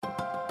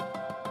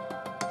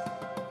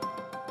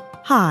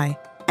Hi,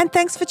 and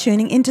thanks for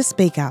tuning in to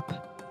Speak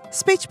Up,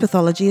 Speech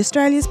Pathology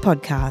Australia's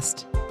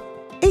podcast.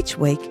 Each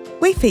week,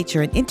 we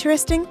feature an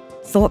interesting,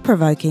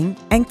 thought-provoking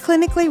and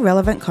clinically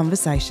relevant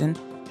conversation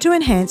to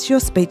enhance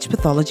your speech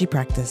pathology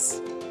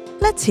practice.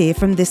 Let's hear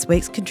from this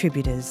week's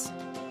contributors.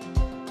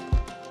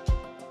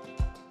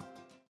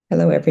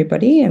 Hello,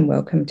 everybody, and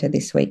welcome to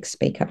this week's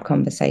Speak Up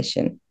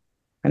conversation.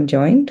 I'm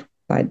joined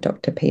by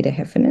Dr. Peter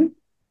Heffernan,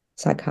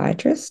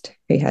 psychiatrist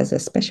who has a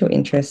special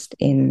interest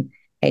in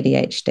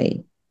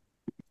ADHD.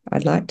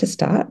 I'd like to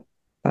start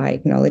by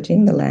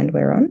acknowledging the land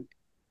we're on.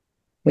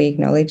 We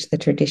acknowledge the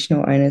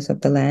traditional owners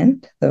of the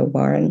land, the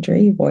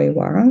Wurundjeri,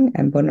 Woiwurrung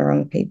and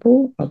Bunurong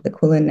people of the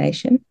Kulin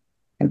Nation,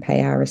 and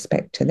pay our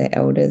respect to their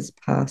elders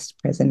past,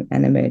 present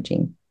and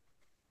emerging.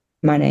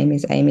 My name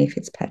is Amy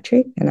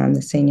Fitzpatrick and I'm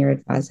the Senior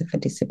Advisor for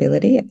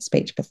Disability at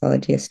Speech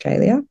Pathology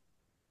Australia,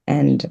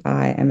 and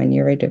I am a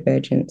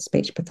neurodivergent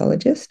speech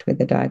pathologist with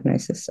a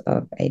diagnosis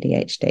of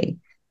ADHD.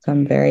 So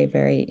I'm very,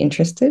 very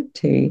interested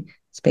to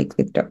speak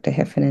with Dr.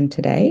 Heffernan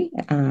today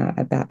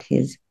about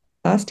his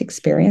past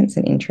experience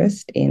and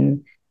interest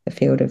in the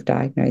field of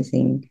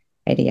diagnosing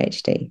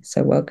ADHD.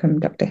 So welcome,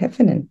 Dr.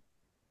 Heffernan.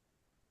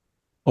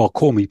 Oh,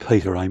 call me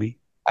Peter, Amy.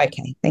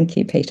 Okay, thank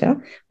you,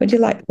 Peter. Would you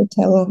like to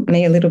tell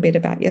me a little bit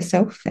about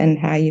yourself and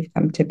how you've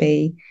come to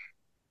be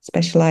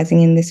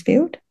specialising in this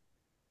field?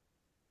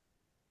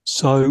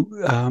 So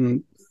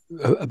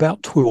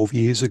about 12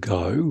 years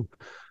ago,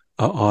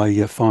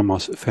 I found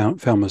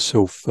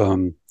myself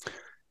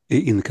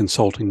in the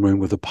consulting room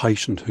with a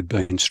patient who'd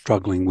been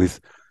struggling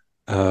with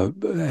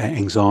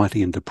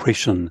anxiety and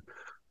depression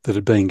that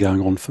had been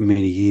going on for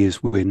many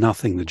years, where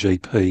nothing the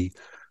GP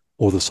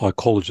or the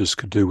psychologist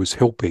could do was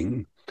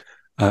helping.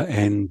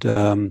 And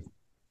I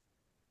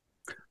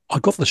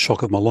got the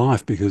shock of my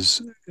life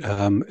because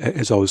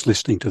as I was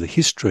listening to the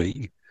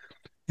history,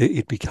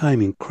 it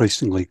became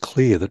increasingly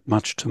clear that,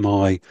 much to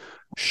my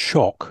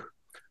shock,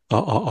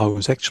 I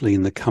was actually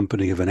in the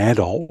company of an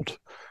adult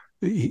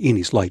in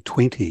his late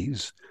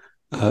 20s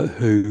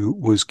who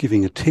was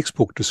giving a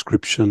textbook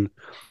description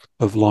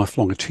of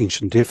lifelong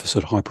attention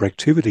deficit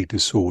hyperactivity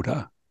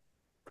disorder.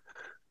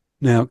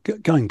 Now,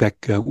 going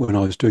back when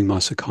I was doing my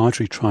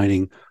psychiatry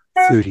training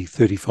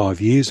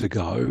 35 years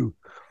ago,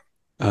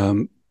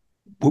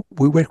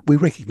 we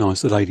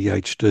recognised that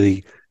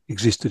ADHD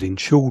existed in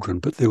children,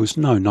 but there was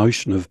no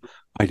notion of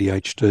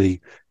ADHD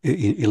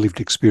in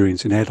lived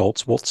experience in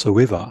adults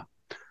whatsoever.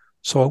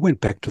 So I went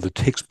back to the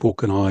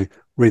textbook and I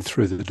read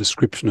through the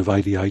description of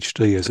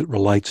ADHD as it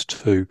relates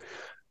to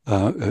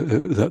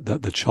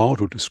the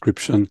childhood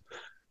description,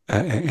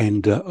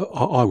 and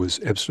I was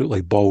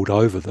absolutely bowled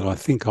over that I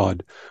think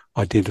I'd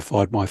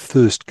identified my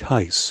first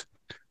case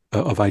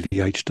of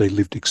ADHD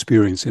lived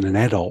experience in an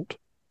adult.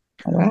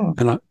 Oh,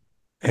 wow.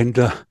 And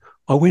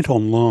I went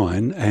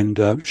online,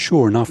 and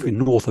sure enough, in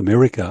North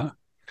America,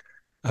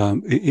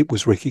 it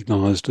was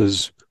recognised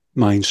as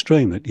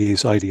mainstream that,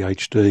 yes,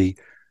 ADHD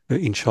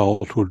in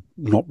childhood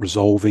not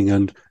resolving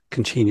and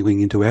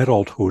continuing into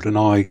adulthood. And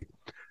I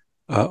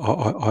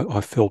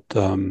felt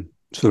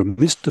sort of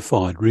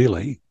mystified,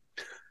 really.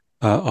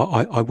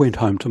 I went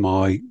home to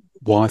my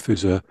wife,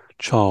 who's a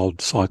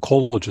child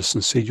psychologist,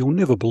 and said, "You'll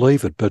never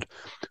believe it, but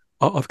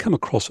I've come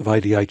across of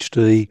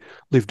ADHD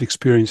lived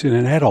experience in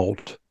an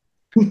adult."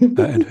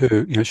 And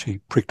her, she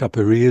pricked up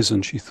her ears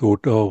and she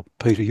thought, "Oh,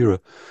 Peter,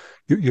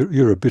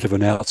 you're a bit of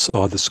an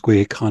outside the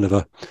square kind of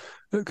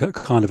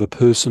a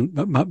person.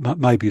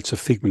 Maybe it's a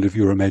figment of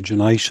your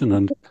imagination."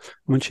 And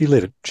when she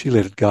let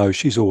it go,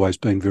 she's always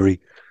been very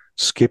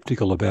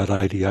sceptical about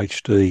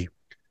ADHD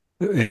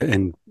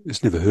and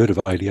has never heard of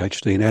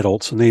ADHD in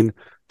adults. And then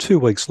 2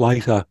 weeks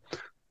later,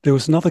 there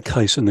was another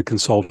case in the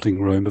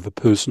consulting room of a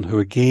person who,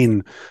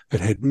 again,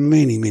 had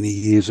many, many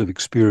years of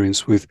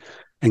experience with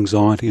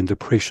anxiety and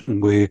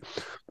depression, where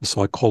the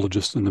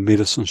psychologist and the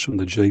medicines from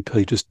the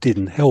GP just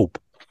didn't help.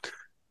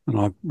 And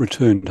I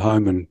returned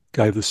home and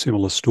gave the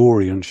similar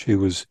story, and she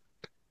was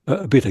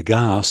a bit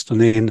aghast.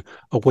 And then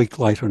a week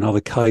later,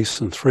 another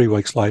case, and 3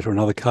 weeks later,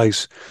 another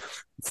case,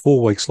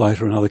 4 weeks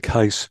later, another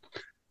case.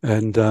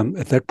 And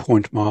at that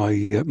point,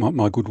 my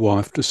good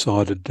wife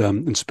decided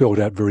and spelled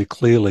out very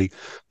clearly,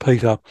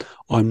 "Peter,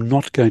 I'm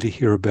not going to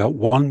hear about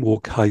one more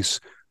case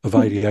of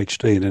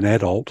ADHD in an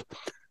adult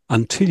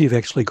until you've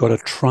actually got a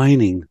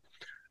training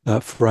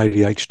for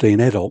ADHD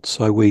in adults."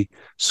 So we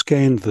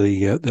scanned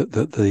the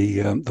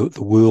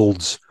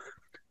world's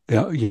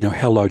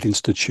hallowed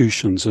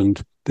institutions,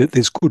 and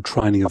there's good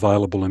training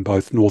available in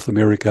both North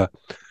America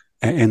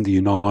and the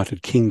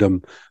United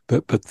Kingdom,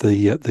 but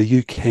the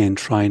UCAN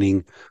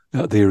training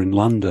there in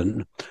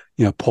London,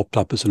 popped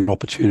up as an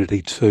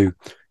opportunity to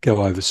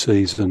go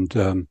overseas and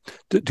to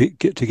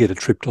get a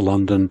trip to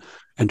London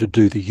and to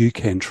do the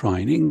UCAN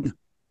training.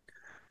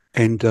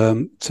 And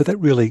so that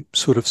really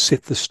sort of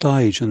set the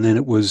stage. And then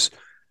it was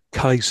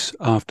case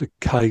after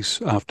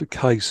case after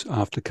case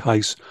after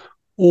case,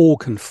 all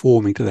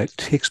conforming to that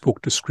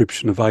textbook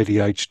description of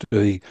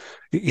ADHD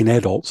in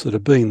adults that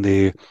have been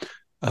there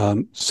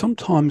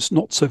sometimes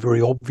not so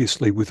very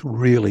obviously with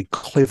really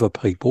clever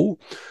people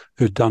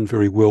who'd done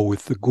very well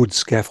with the good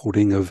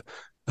scaffolding of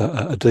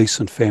a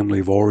decent family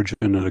of origin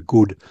and a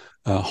good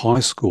high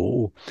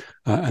school,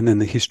 and then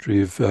the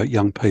history of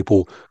young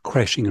people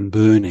crashing and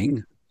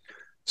burning.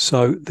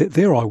 So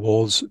there I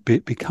was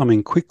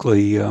becoming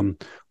quickly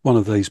one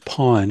of these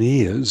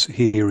pioneers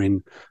here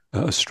in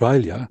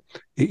Australia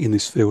in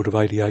this field of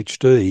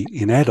ADHD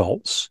in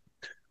adults,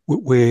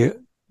 where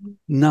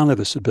none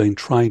of us had been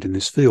trained in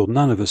this field.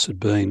 None of us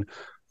had been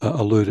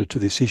alerted to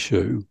this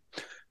issue.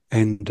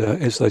 And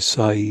as they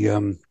say,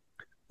 well,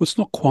 it's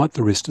not quite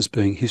the rest as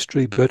being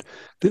history, but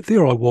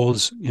there I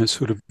was,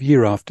 sort of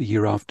year after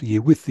year after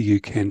year with the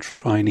UCAN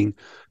training,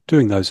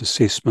 doing those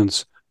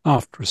assessments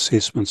after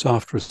assessments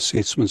after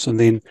assessments. And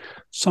then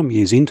some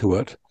years into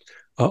it,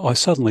 I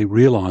suddenly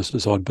realised,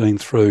 as I'd been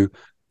through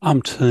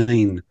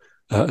umpteen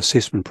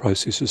assessment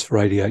processes for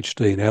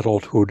ADHD in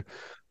adulthood,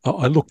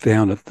 I looked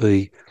down at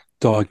the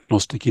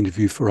diagnostic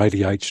interview for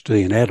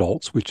ADHD in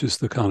adults, which is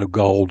the kind of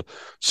gold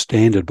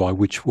standard by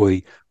which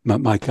we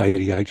make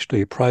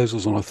ADHD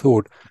appraisals, and I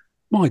thought,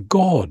 my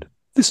God,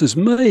 this is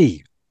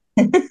me.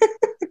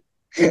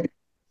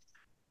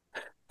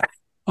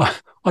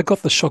 I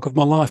got the shock of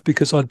my life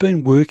because I'd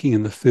been working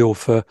in the field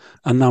for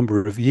a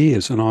number of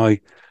years, and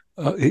I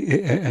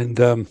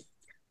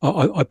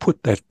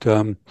put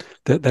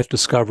that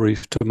discovery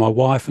to my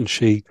wife, and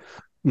she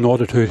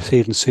nodded her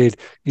head and said,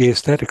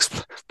 "Yes,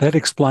 that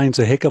explains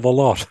a heck of a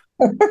lot."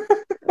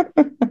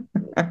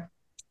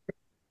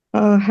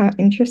 Oh, how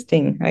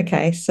interesting.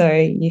 Okay, so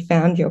you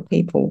found your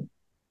people.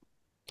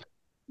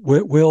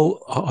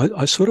 Well,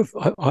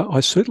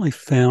 I certainly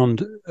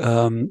found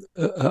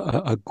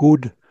a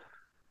good.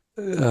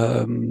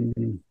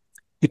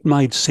 It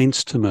made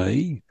sense to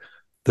me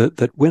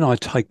that when I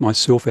take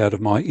myself out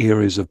of my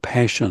areas of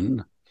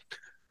passion,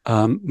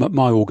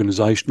 my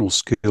organisational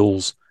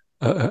skills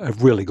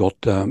have really got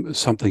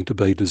something to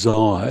be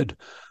desired.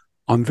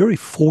 I'm very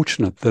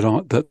fortunate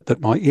that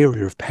my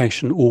area of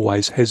passion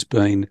always has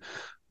been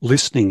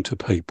listening to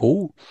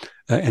people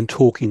and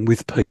talking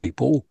with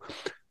people.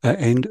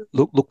 And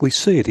look, we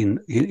see it in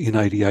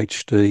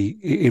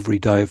ADHD every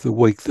day of the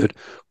week, that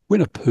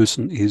when a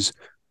person is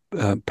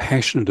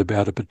passionate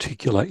about a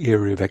particular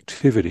area of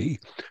activity,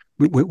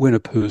 when a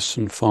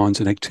person finds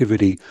an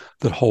activity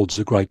that holds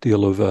a great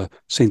deal of a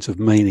sense of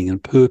meaning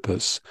and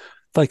purpose,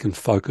 they can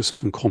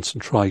focus and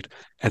concentrate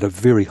at a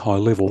very high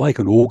level. They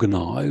can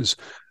organise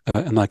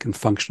and they can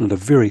function at a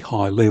very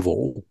high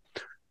level.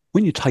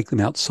 When you take them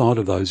outside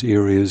of those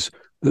areas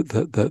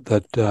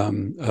that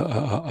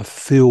are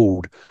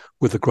filled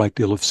with a great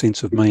deal of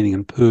sense of meaning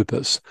and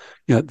purpose,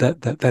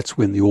 that's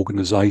when the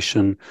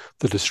organisation,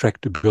 the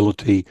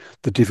distractibility,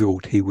 the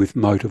difficulty with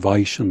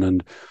motivation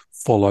and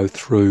follow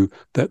through,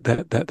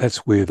 that's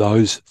where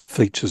those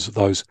features,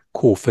 those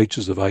core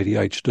features of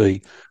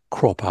ADHD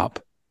crop up.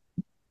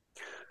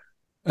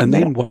 And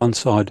then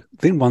once I'd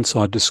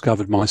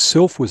discovered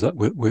myself with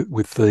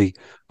the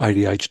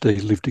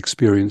ADHD lived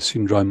experience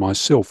syndrome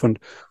myself, and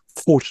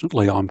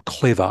fortunately I'm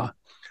clever,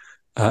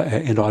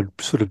 and I'd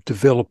sort of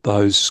developed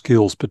those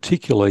skills,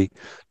 particularly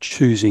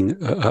choosing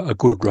a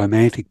good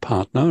romantic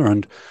partner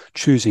and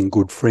choosing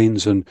good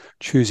friends and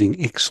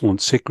choosing excellent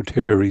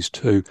secretaries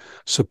to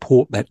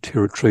support that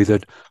territory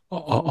that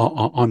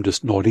I'm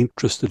just not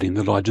interested in,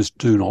 that I just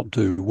do not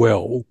do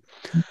well.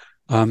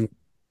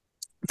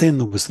 Then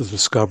there was the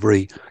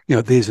discovery,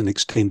 there's an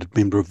extended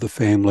member of the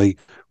family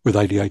with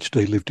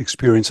ADHD lived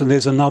experience, and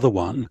there's another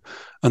one,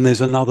 and there's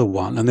another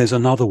one, and there's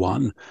another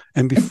one.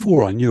 And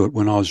before I knew it,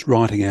 when I was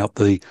writing out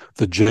the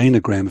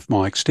genogram of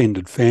my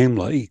extended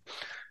family,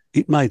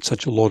 it made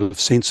such a lot of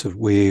sense of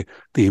where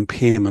the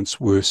impairments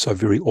were so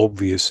very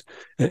obvious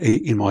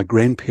in my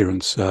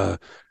grandparents'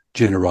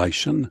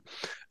 generation.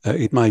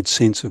 It made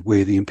sense of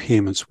where the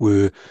impairments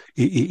were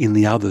in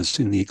the others,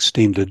 in the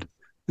extended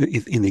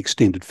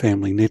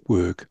family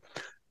network.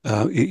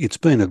 It's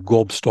been a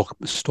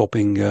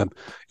stopping.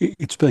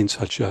 It's been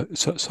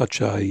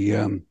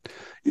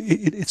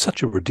it's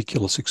such a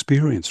ridiculous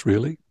experience,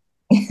 really.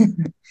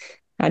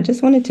 I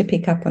just wanted to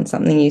pick up on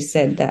something you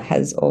said that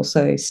has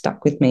also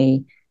stuck with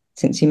me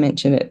since you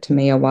mentioned it to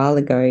me a while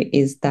ago,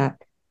 is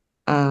that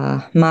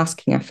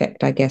masking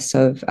effect, I guess,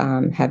 of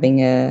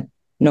having a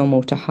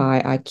normal to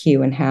high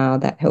IQ, and how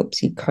that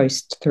helps you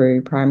coast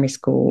through primary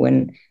school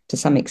and to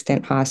some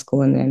extent high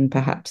school, and then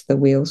perhaps the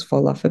wheels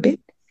fall off a bit,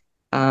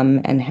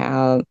 and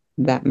how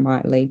that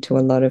might lead to a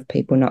lot of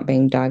people not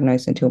being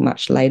diagnosed until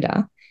much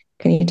later.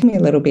 Can you tell me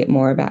a little bit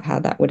more about how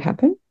that would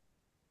happen?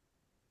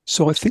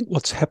 So I think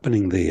what's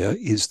happening there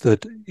is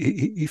that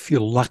if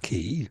you're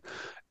lucky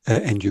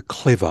and you're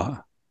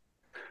clever,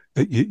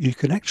 you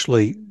can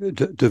actually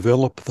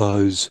develop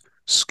those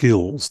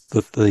skills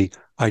that the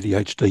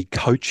ADHD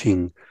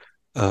coaching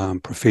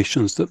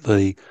professions, that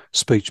the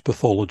speech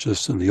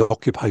pathologists and the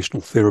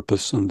occupational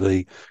therapists and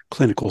the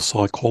clinical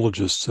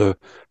psychologists are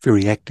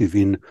very active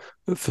in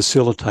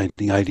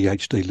facilitating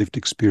ADHD lived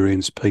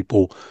experience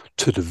people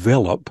to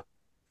develop.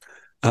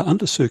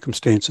 under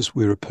circumstances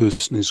where a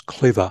person is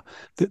clever,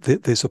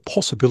 there's a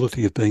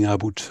possibility of being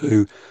able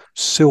to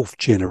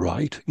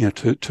self-generate,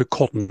 to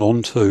cotton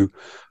onto,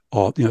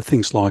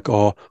 things like,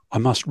 I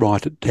must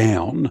write it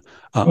down,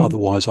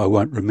 otherwise I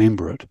won't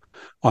remember it.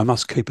 I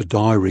must keep a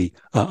diary,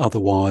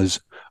 otherwise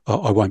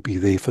I won't be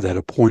there for that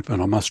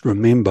appointment. I must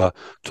remember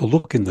to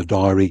look in the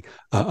diary,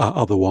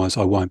 otherwise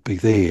I won't be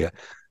there.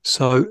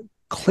 So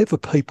clever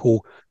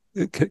people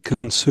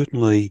can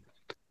certainly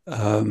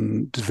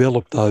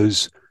develop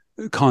those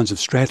kinds of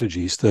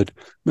strategies that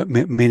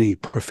many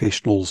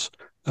professionals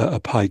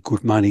pay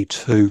good money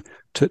to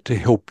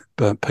help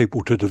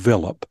people to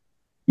develop.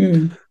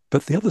 Mm.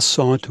 But the other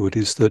side to it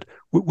is that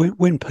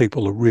when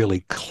people are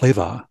really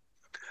clever,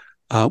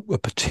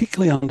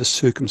 particularly under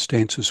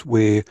circumstances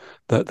where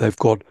they've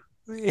got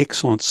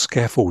excellent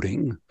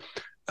scaffolding,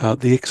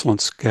 the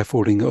excellent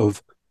scaffolding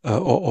of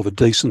a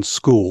decent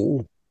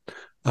school,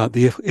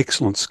 the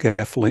excellent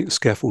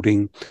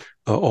scaffolding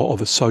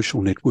of a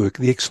social network,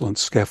 the excellent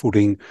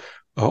scaffolding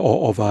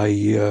of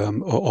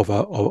an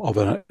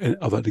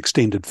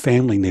extended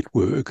family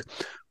network.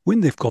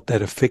 When they've got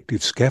that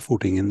effective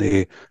scaffolding in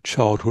their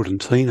childhood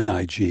and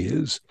teenage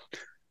years,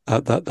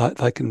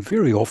 they can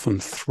very often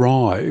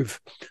thrive.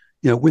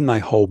 When they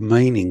hold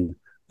meaning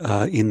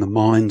in the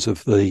minds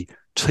of the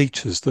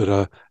teachers that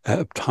are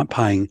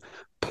paying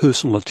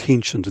personal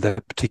attention to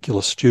that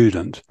particular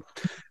student.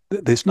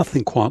 There's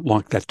nothing quite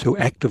like that to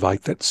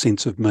activate that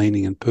sense of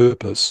meaning and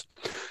purpose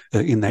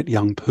in that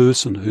young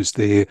person who's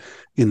there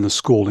in the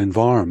school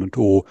environment,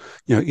 or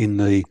in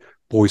the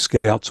Boy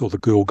Scouts or the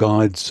Girl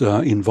Guides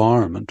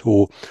environment,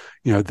 or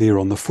there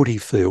on the footy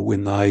field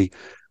when the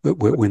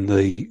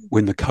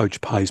coach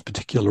pays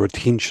particular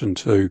attention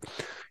to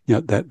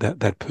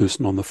that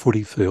person on the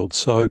footy field.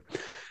 So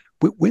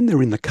when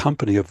they're in the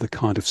company of the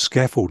kind of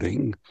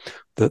scaffolding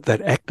that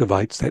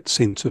activates that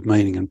sense of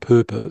meaning and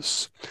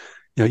purpose,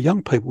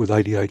 young people with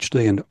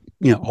ADHD and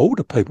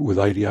older people with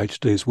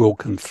ADHD as well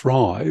can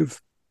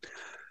thrive.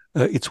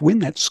 It's when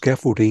that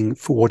scaffolding,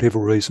 for whatever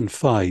reason,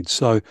 fades.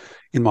 So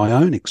in my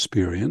own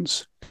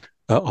experience,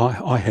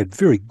 I had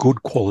very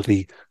good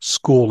quality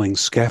schooling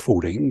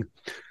scaffolding.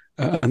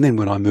 And then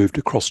when I moved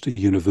across to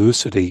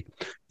university,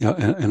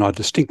 and I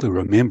distinctly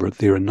remember it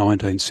there in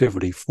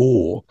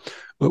 1974,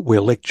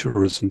 where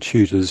lecturers and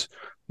tutors,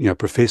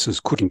 professors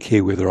couldn't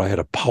care whether I had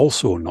a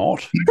pulse or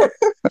not.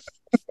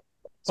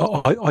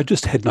 I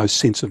just had no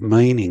sense of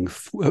meaning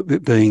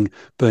being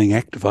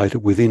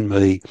activated within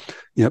me,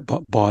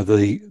 by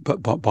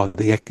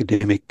the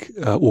academic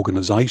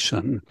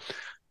organisation,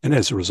 and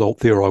as a result,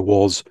 there I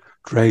was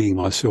dragging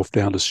myself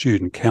down to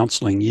student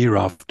counselling year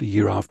after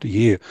year after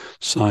year,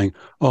 saying,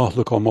 "Oh,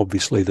 look, I'm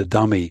obviously the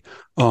dummy.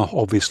 Oh,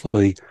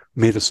 obviously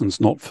medicine's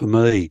not for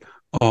me.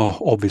 Oh,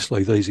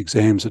 obviously these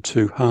exams are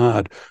too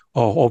hard.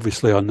 Oh,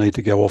 obviously I need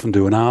to go off and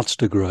do an arts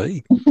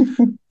degree."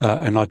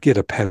 And I'd get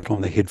a pat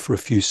on the head for a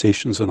few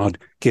sessions and I'd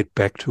get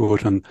back to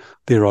it, and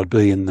there I'd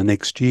be in the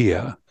next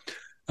year.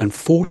 And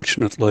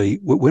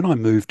fortunately, when I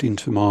moved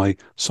into my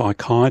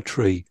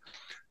psychiatry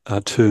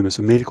term as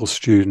a medical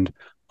student,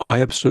 I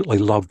absolutely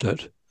loved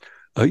it.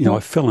 I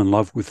fell in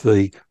love with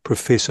the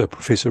Professor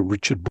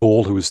Richard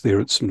Ball, who was there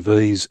at St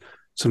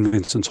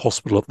Vincent's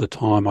Hospital at the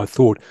time. I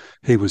thought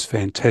he was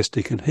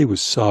fantastic and he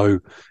was so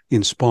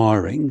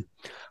inspiring.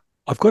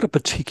 I've got a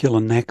particular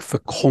knack for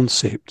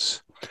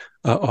concepts.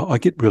 I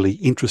get really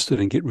interested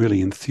and get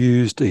really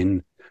enthused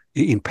in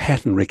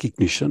pattern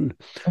recognition.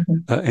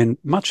 Mm-hmm. And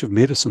much of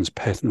medicine's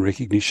pattern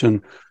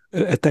recognition.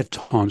 At that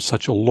time,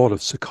 such a lot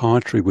of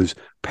psychiatry was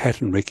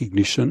pattern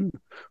recognition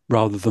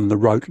rather than the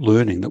rote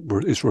learning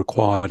that is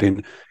required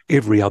in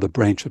every other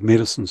branch of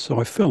medicine.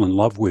 So I fell in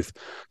love with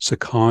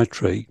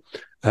psychiatry.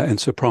 And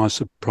surprise,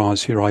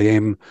 surprise, here I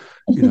am,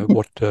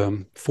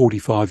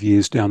 45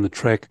 years down the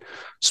track,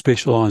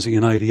 specialising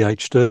in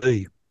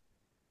ADHD.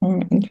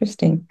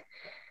 Interesting.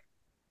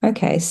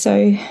 Okay,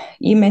 so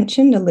you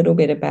mentioned a little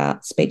bit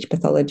about speech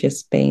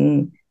pathologists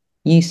being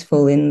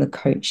useful in the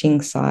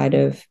coaching side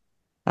of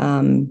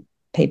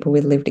people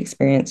with lived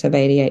experience of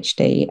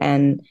ADHD,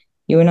 and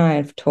you and I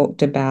have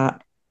talked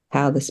about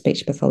how the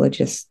speech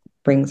pathologist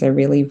brings a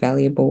really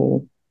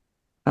valuable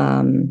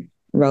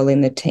role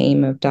in the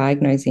team of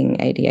diagnosing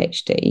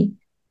ADHD.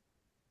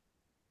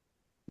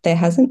 There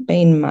hasn't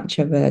been much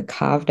of a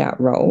carved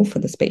out role for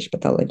the speech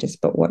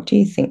pathologist, but what do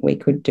you think we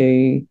could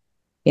do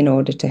in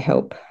order to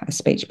help a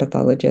speech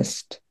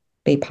pathologist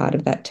be part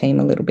of that team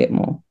a little bit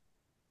more?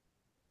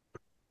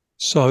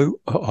 So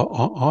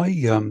I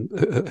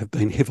have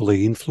been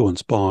heavily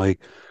influenced by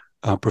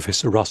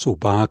Professor Russell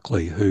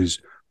Barkley, who's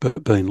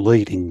been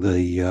leading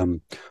the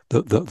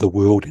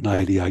world in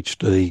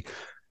ADHD,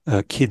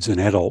 kids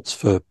and adults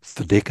for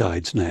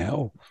decades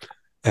now.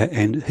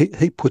 And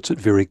he puts it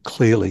very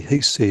clearly.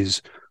 He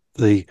says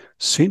the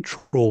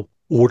central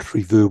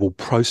auditory verbal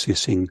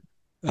processing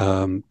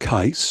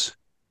case,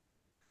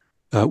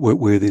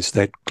 where there's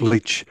that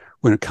glitch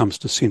when it comes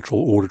to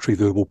central auditory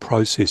verbal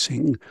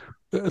processing,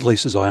 at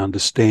least as I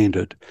understand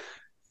it,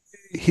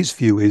 his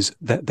view is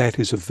that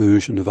is a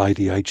version of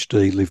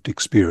ADHD lived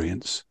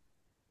experience.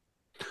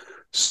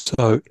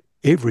 So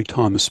every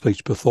time a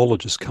speech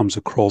pathologist comes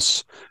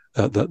across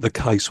the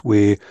case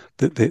where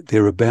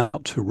they're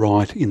about to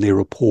write in their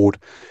report,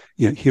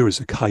 here is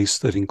a case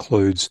that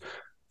includes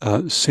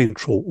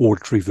central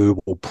auditory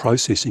verbal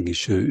processing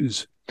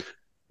issues,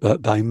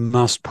 they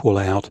must pull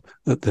out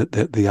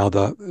the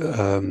other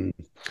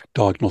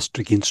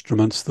diagnostic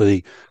instruments.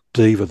 The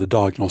DIVA, the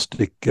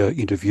diagnostic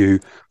interview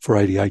for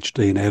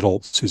ADHD in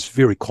adults, is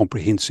very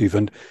comprehensive,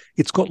 and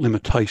it's got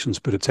limitations,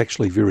 but it's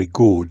actually very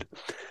good.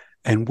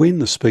 And when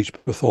the speech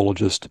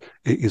pathologist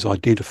is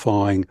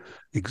identifying,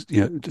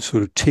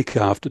 sort of tick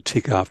after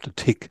tick after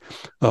tick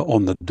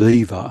on the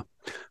DIVA,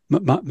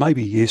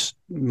 maybe, yes,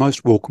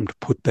 most welcome to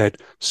put that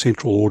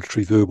central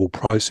auditory verbal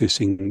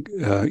processing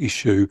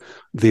issue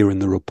there in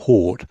the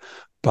report,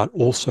 but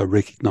also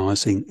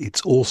recognising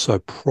it's also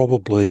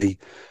probably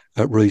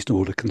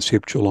reasonable to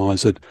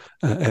conceptualise it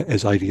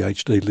as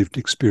ADHD lived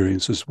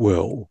experience as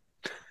well.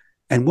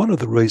 And one of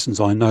the reasons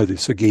I know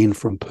this, again,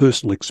 from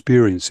personal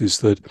experience, is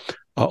that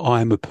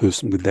I am a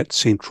person with that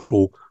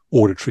central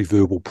auditory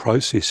verbal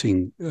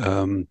processing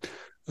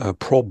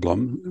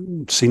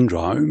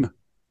syndrome.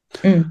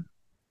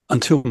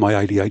 Until my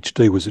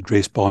ADHD was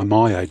addressed by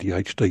my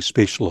ADHD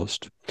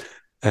specialist.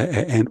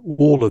 And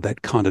all of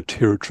that kind of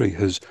territory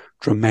has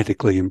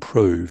dramatically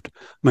improved.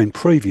 I mean,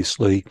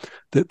 previously,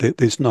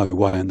 there's no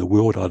way in the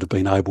world I'd have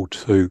been able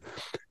to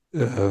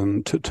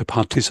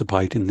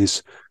participate in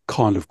this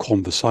kind of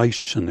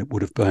conversation. It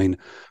would have been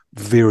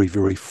very,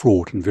 very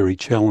fraught and very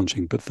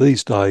challenging. But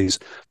these days,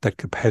 that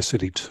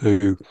capacity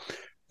to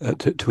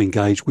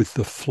engage with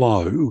the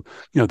flow,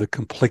 the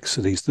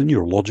complexities, the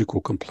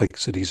neurological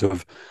complexities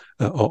of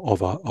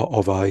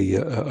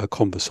a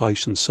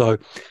conversation. So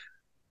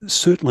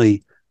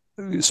certainly,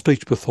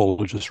 speech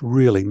pathologists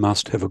really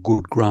must have a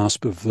good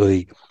grasp of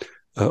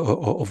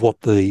of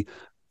what the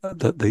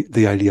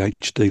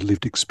ADHD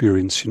lived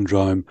experience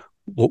syndrome,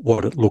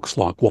 what it looks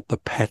like, what the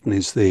pattern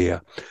is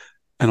there.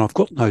 And I've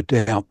got no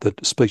doubt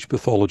that speech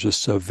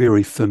pathologists are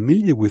very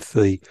familiar with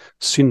the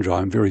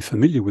syndrome, very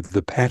familiar with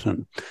the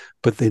pattern,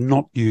 but they're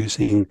not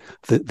using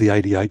the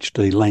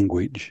ADHD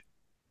language.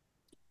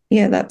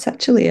 Yeah, that's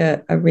actually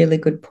a really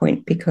good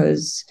point,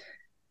 because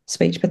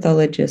speech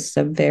pathologists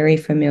are very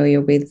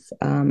familiar with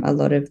a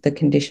lot of the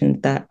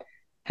conditions that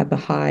have a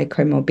high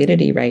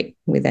comorbidity rate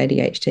with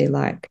ADHD,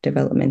 like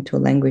developmental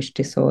language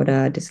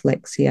disorder,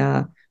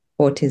 dyslexia,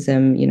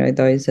 autism.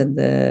 Those are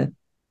the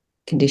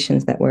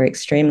conditions that we're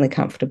extremely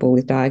comfortable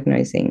with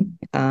diagnosing,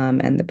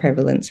 and the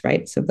prevalence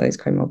rates of those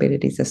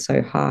comorbidities are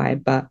so high,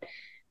 but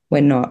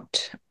we're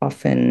not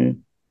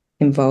often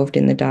involved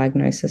in the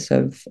diagnosis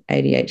of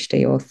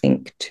ADHD or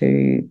think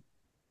to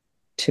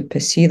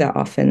pursue that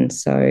often.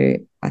 So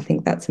I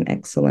think that's an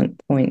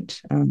excellent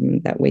point,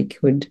 that we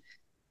could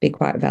be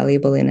quite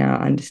valuable in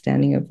our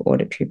understanding of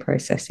auditory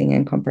processing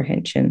and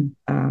comprehension.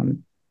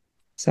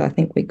 So I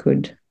think we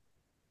could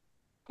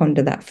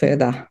ponder that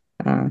further.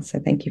 So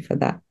thank you for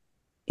that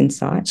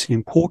insight. It's an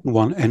important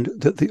one, and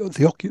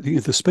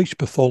the speech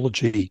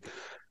pathology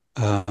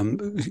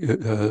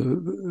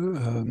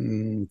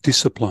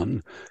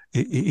discipline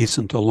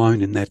isn't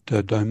alone in that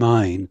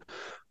domain.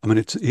 I mean,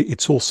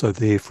 it's also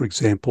there, for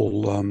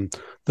example,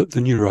 the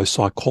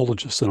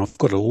neuropsychologists, and I've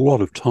got a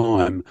lot of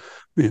time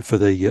for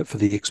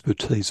the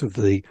expertise of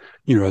the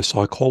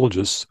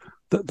neuropsychologists,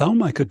 that they'll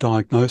make a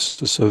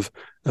diagnosis of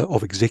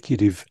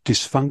executive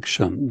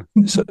dysfunction.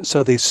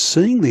 So they're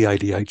seeing the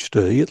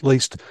ADHD, at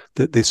least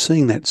that they're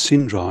seeing that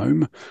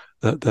syndrome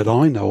that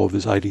I know of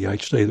as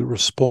ADHD, that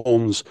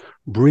responds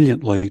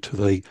brilliantly to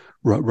the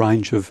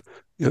range of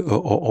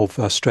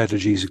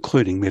strategies,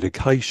 including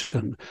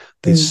medication.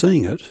 They're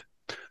seeing it,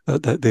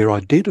 that they're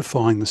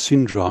identifying the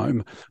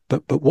syndrome,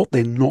 but what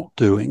they're not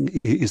doing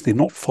is they're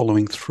not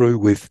following through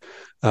with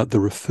the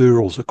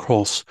referrals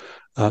across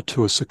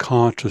to a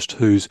psychiatrist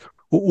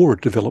or a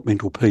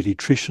developmental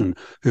paediatrician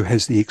who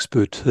has the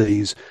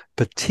expertise,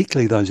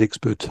 particularly those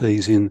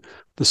expertise in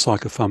the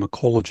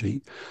psychopharmacology.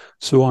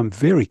 So I'm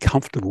very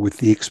comfortable with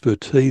the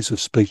expertise of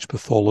speech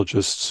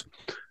pathologists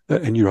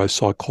and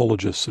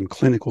neuropsychologists and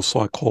clinical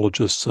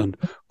psychologists and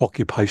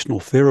occupational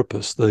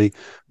therapists, the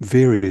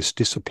various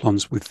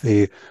disciplines with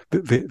their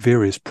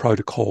various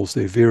protocols,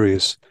 their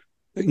various,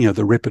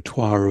 the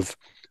repertoire of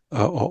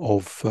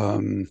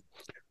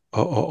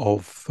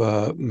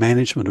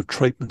management of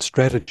treatment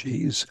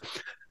strategies.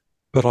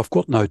 But I've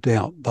got no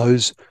doubt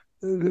those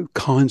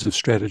kinds of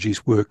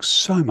strategies work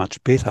so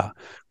much better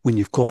when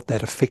you've got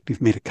that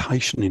effective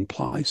medication in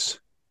place.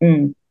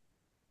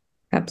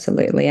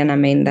 Absolutely. And I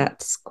mean,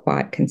 that's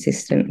quite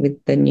consistent with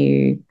the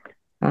new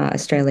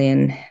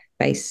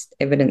Australian-based,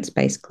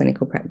 evidence-based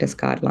clinical practice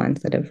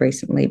guidelines that have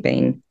recently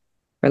been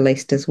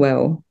released as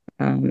well.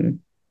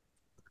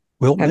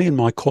 Well, me and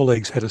my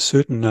colleagues had a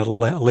certain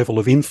level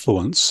of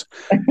influence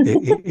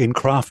in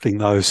crafting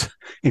those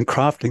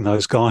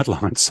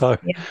guidelines. So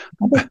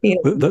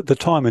the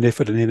time and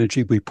effort and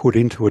energy we put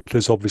into it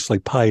has obviously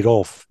paid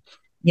off.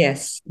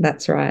 Yes,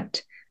 that's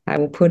right. I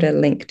will put a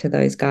link to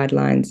those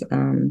guidelines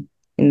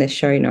in the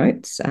show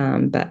notes,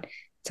 but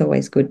it's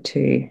always good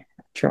to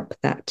drop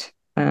that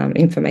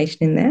information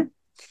in there?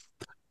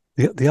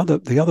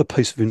 The other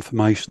piece of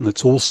information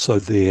that's also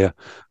there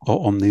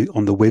on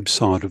the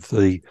website of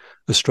the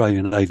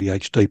Australian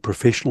ADHD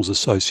Professionals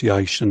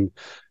Association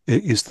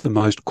is the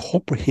most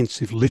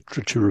comprehensive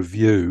literature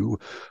review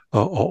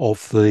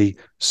of the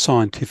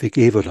scientific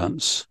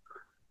evidence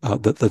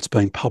that's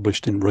been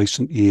published in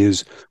recent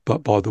years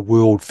by the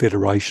World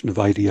Federation of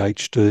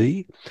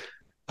ADHD.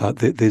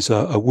 There's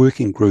a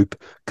working group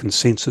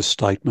consensus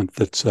statement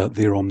that's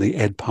there on the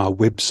ADPAR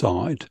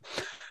website.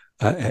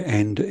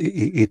 And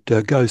it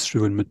goes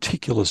through in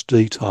meticulous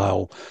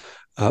detail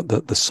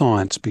the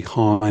science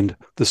behind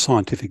the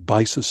scientific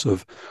basis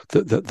of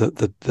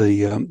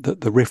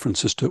the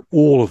references to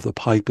all of the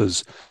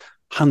papers,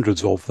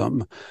 hundreds of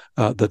them,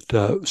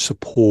 that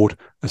support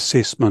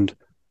assessment,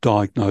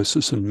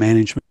 diagnosis and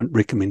management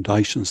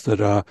recommendations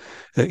that are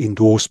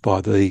endorsed by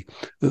the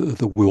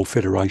World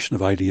Federation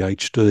of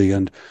ADHD,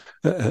 and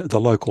the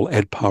local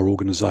ADPAR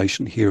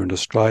organisation here in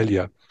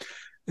Australia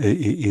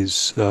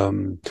is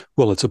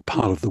it's a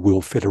part of the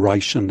World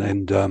Federation,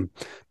 and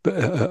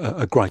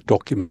a great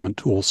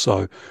document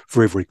also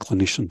for every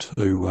clinician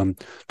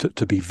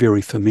to be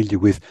very familiar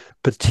with,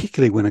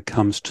 particularly when it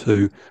comes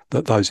to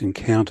those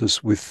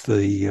encounters with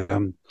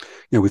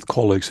with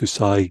colleagues who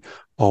say,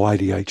 "Oh,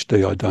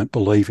 ADHD, I don't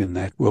believe in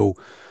that." Well,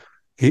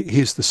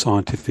 here's the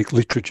scientific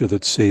literature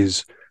that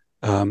says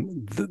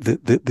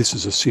this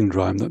is a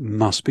syndrome that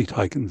must be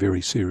taken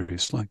very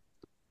seriously.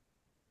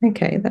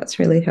 Okay, that's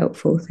really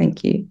helpful.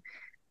 Thank you.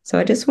 So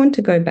I just want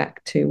to go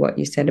back to what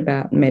you said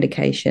about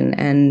medication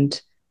and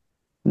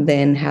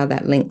then how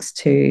that links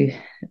to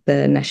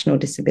the National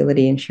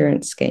Disability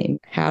Insurance Scheme.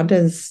 How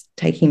does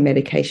taking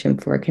medication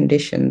for a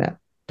condition that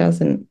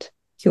doesn't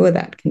cure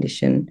that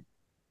condition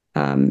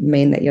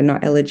mean that you're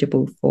not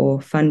eligible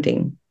for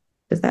funding?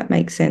 Does that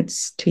make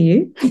sense to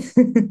you?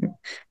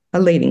 A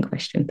leading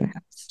question,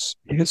 perhaps.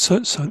 Yeah, so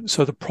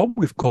the problem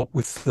we've got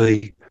with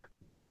the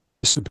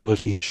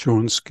disability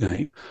insurance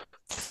scheme,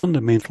 the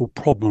fundamental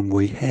problem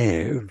we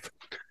have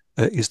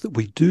is that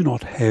we do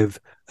not have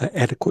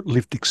adequate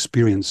lived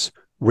experience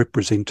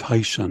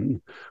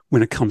representation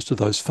when it comes to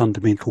those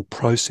fundamental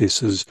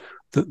processes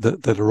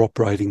that are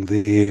operating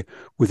there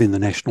within the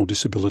National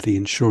Disability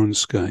Insurance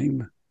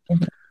Scheme.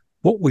 Mm-hmm.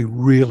 What we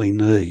really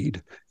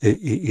need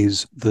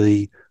is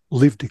the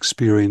lived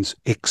experience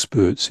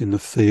experts in the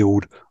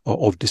field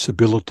of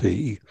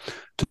disability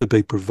to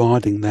be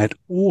providing that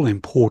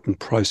all-important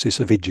process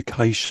of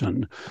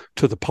education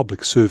to the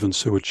public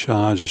servants who are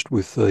charged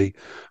with the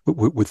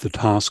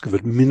task of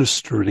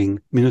administering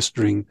the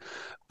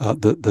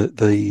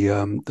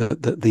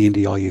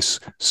NDIS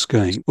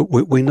scheme.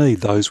 We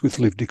need those with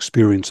lived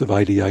experience of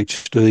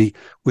ADHD.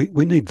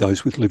 We need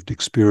those with lived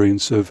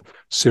experience of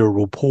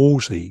cerebral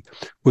palsy.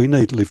 We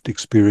need lived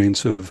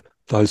experience of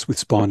those with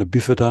spina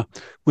bifida.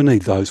 We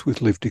need those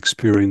with lived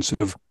experience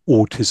of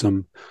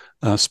autism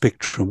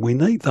spectrum. We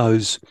need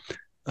those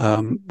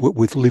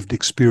with lived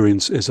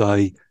experience as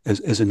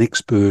an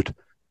expert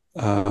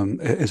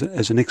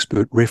as an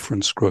expert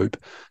reference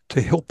group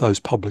to help those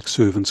public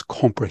servants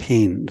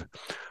comprehend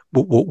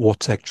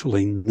what's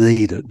actually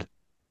needed.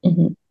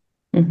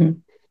 Mm-hmm. Mm-hmm.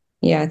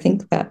 Yeah, I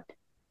think that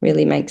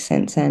really makes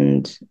sense.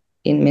 And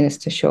in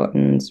Minister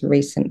Shorten's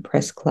recent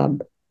press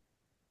club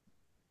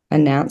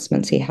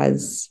announcements, he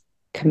has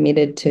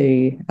committed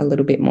to a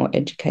little bit more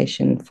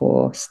education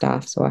for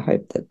staff. So I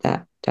hope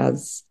that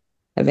does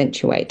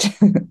eventuate.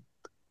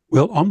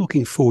 Well, I'm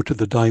looking forward to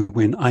the day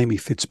when Amy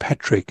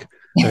Fitzpatrick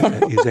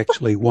is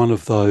actually one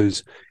of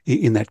those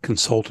in that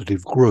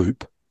consultative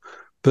group,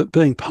 but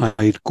being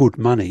paid good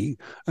money.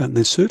 And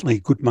there's certainly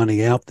good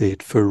money out there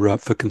for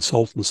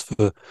consultants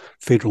for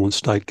federal and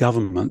state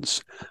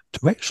governments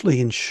to actually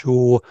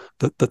ensure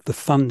that the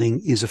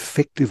funding is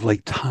effectively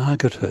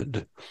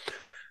targeted.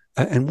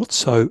 And what's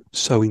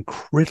so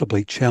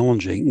incredibly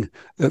challenging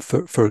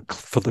for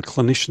the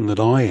clinician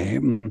that I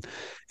am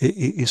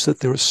is that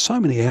there are so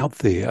many out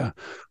there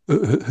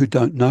who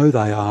don't know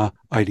they are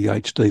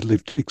ADHD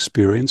lived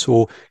experience,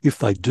 or if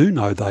they do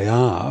know they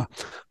are,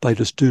 they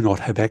just do not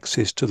have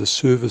access to the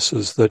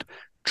services that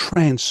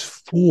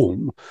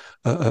transform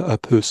a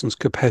person's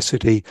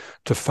capacity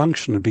to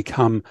function and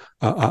become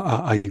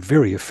a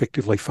very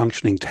effectively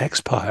functioning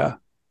taxpayer.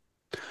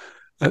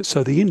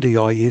 So the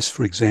NDIS,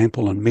 for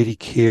example, and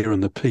Medicare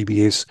and the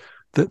PBS,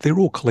 they're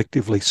all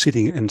collectively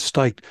sitting in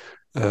state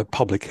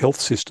public health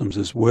systems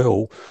as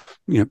well,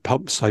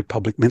 state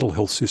public mental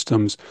health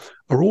systems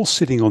are all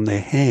sitting on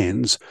their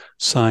hands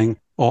saying,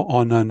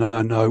 oh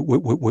no,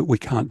 we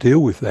can't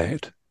deal with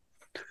that.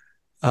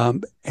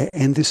 And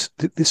this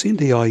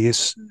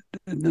NDIS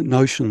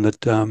notion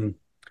that,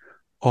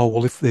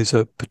 if there's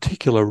a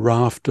particular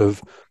raft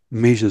of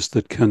measures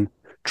that can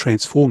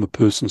transform a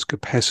person's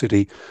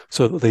capacity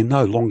so that they're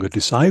no longer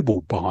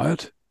disabled by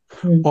it,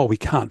 we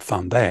can't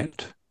fund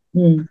that.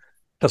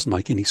 Doesn't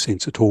make any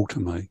sense at all to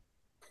me.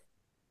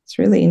 It's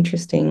really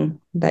interesting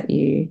that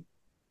you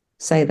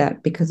say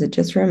that, because it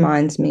just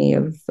reminds me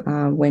of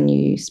when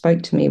you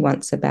spoke to me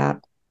once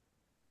about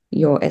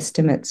your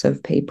estimates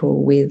of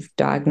people with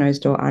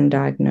diagnosed or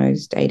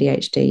undiagnosed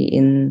ADHD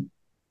in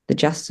the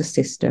justice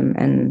system,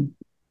 and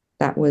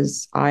that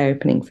was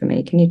eye-opening for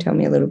me. Can you tell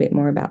me a little bit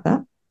more about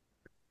that?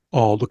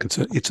 Oh, look,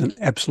 it's an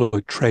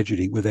absolute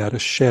tragedy without a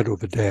shadow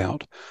of a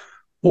doubt.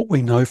 What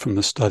we know from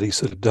the studies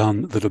that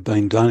have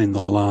been done in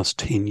the last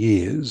 10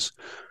 years,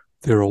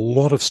 there are a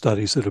lot of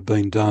studies that have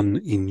been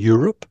done in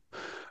Europe.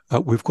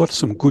 We've got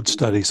some good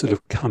studies that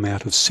have come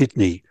out of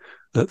Sydney,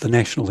 the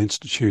National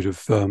Institute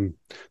of the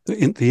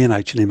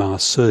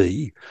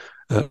NHMRC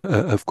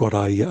have got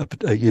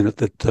a unit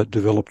that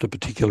developed a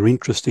particular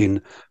interest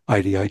in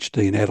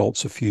ADHD in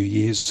adults a few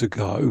years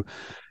ago.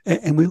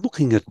 And we're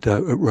looking at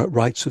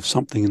rates of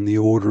something in the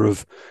order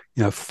of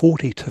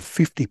 40 to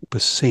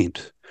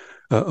 50%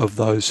 of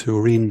those who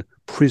are in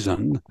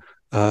prison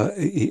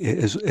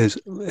as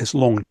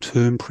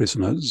long-term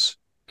prisoners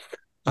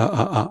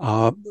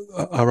are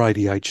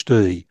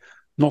ADHD,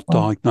 not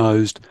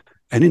diagnosed,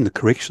 and in the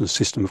corrections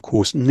system, of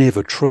course,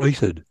 never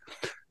treated.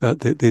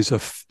 There's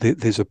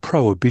a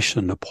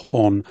prohibition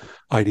upon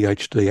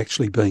ADHD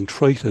actually being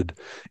treated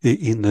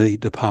in the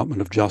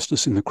Department of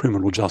Justice, in the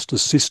criminal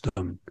justice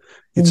system.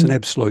 It's an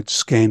absolute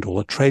scandal,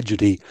 a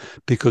tragedy,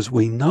 because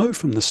we know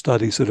from the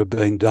studies that have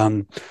been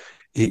done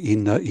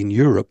in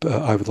Europe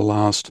over the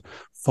last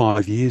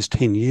 5 years,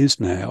 10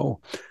 years now,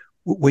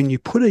 when you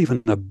put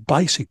even a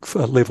basic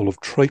level of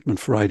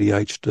treatment for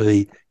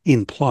ADHD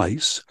in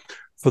place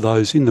for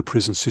those in the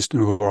prison system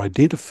who are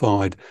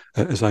identified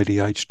as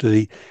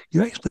ADHD,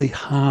 you actually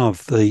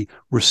halve the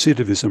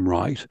recidivism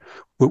rate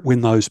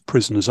when those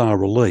prisoners are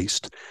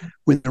released.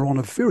 When they're on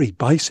a very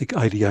basic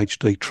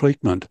ADHD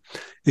treatment,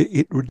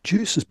 it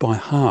reduces by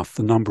half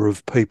the number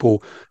of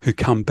people who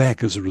come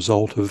back as a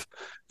result of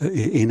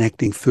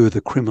enacting further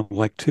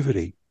criminal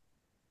activity.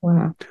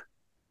 Wow.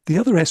 The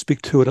other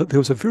aspect to it, there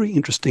was a very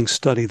interesting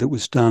study that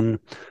was done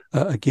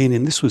again,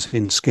 and this was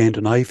in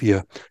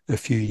Scandinavia a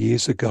few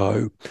years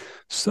ago.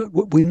 So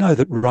we know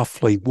that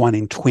roughly 1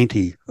 in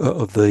 20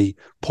 of the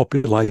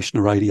population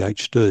are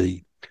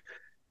ADHD.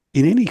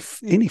 In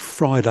any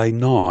Friday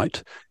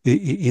night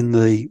in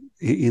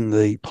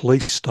the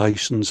police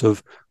stations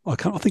of, I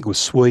think it was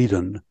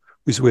Sweden,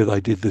 was where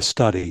they did this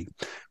study.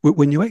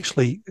 When you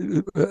actually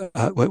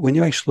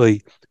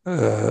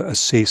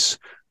assess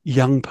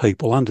young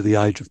people under the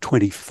age of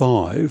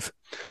 25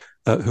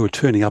 who are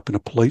turning up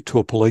to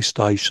a police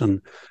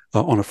station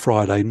on a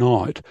Friday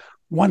night,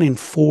 1 in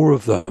 4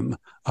 of them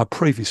are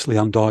previously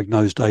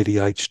undiagnosed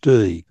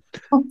ADHD.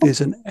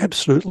 There's an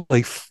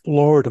absolutely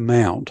florid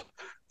amount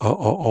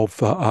of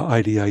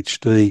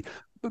ADHD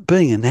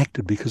being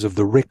enacted because of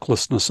the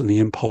recklessness and the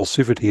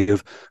impulsivity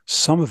of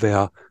some of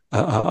our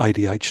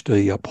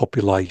ADHD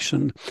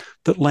population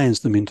that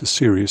lands them into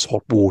serious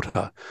hot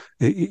water,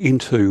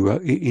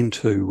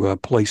 into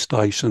police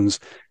stations,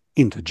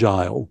 into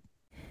jail.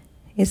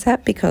 Is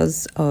that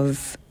because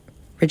of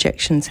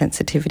rejection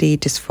sensitivity,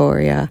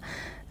 dysphoria,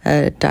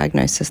 a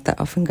diagnosis that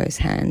often goes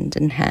hand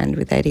in hand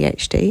with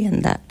ADHD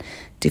and that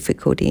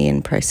difficulty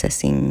in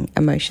processing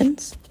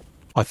emotions?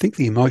 I think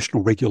the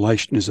emotional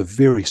regulation is a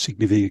very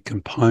significant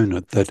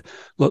component that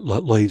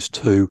leads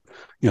to,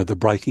 the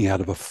breaking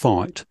out of a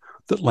fight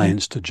that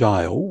lands to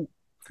jail,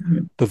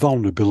 the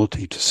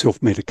vulnerability to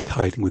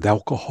self-medicating with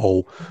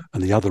alcohol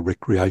and the other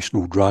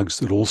recreational drugs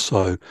that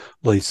also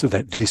leads to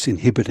that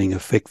disinhibiting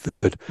effect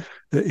that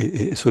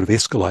it sort of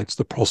escalates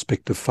the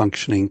prospect of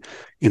functioning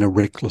in a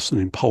reckless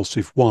and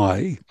impulsive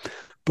way.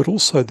 But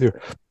also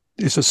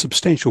there's a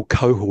substantial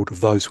cohort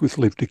of those with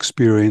lived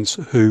experience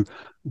who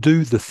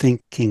do the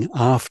thinking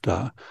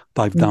after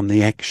they've done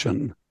the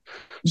action.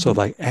 So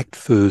they act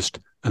first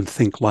and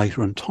think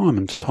later, and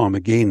time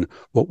again,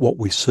 what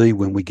we see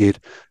when we get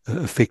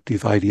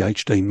effective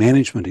ADHD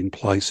management in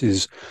place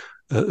is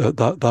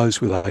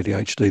those with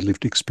ADHD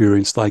lived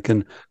experience, they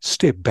can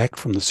step back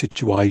from the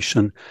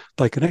situation,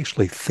 they can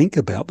actually think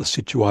about the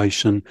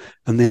situation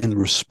and then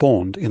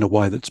respond in a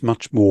way that's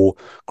much more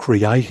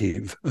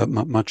creative,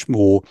 much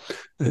more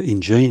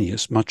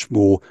ingenious, much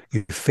more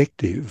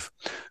effective,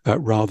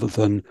 rather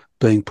than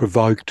being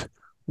provoked,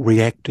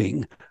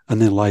 reacting,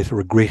 and then later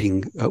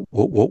regretting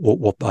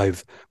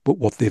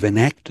what they've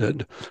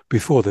enacted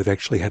before they've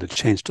actually had a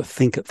chance to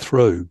think it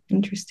through.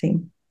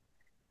 Interesting.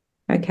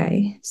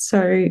 Okay,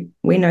 so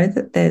we know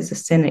that there's a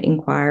Senate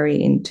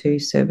inquiry into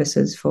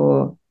services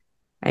for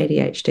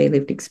ADHD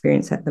lived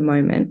experience at the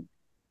moment.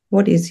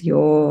 What is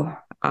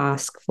your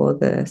ask for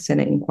the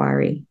Senate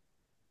inquiry?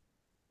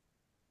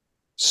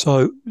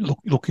 So,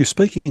 look, you're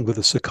speaking with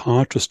a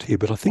psychiatrist here,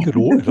 but I think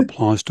it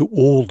applies to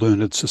all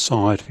learned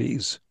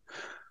societies.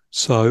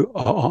 So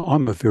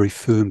I'm a very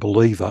firm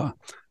believer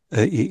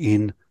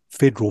in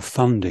federal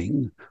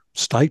funding,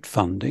 state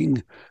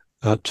funding,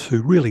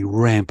 to really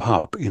ramp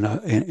up in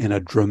a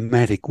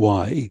dramatic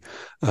way,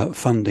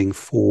 funding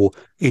for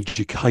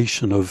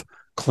education of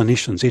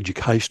clinicians,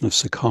 education of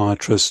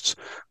psychiatrists,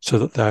 so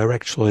that they are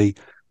actually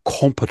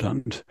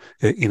competent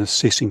in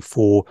assessing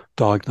for,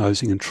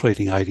 diagnosing and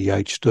treating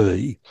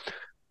ADHD.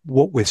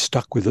 what we're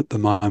stuck with at the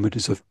moment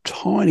is a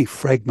tiny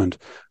fragment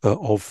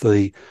of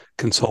the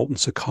consultant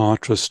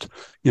psychiatrist,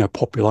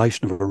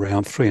 population of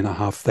around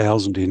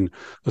 3,500 in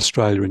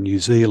Australia and New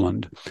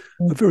Zealand.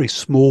 A very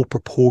small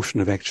proportion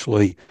have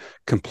actually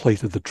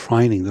completed the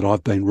training that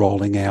I've been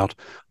rolling out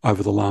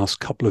over the last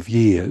couple of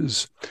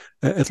years.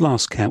 At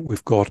last count,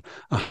 we've got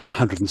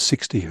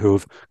 160 who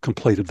have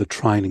completed the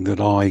training that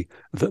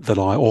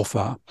I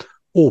offer,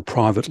 all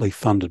privately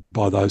funded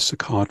by those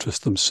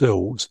psychiatrists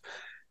themselves.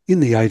 In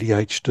the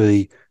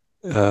ADHD,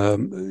 the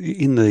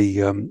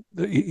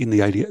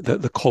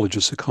College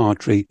of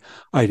Psychiatry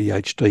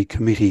ADHD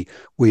committee,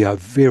 we are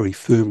very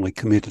firmly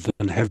committed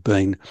and have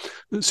been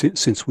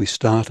since we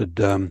started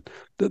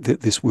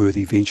this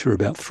worthy venture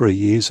about 3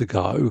 years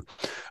ago,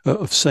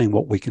 of seeing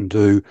what we can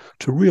do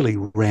to really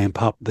ramp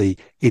up the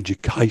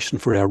education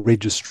for our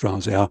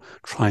registrars, our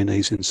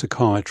trainees in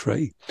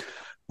psychiatry.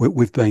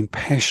 We've been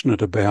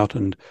passionate about,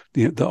 and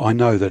I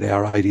know that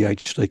our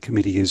ADHD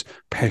committee is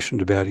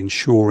passionate about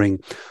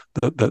ensuring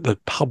that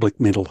public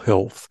mental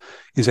health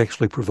is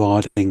actually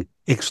providing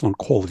excellent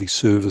quality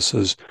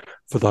services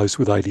for those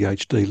with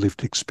ADHD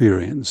lived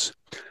experience.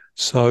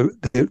 So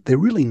there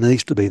really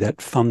needs to be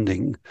that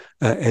funding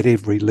at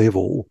every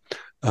level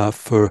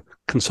for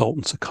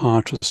consultant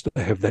psychiatrists to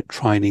have that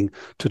training,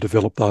 to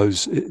develop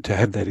those, to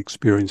have that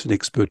experience and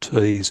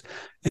expertise.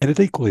 And it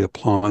equally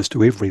applies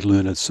to every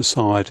learned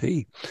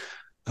society,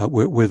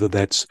 whether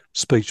that's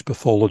speech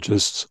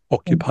pathologists,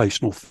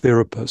 occupational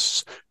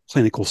therapists,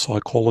 clinical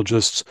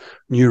psychologists,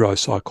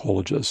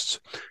 neuropsychologists.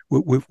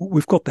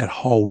 We've got that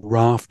whole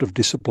raft of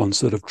disciplines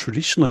that have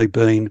traditionally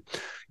been,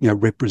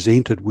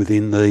 represented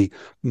within the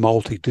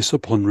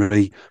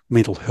multidisciplinary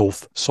mental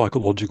health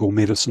psychological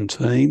medicine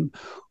team.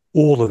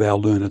 All of our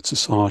learned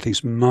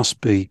societies must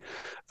be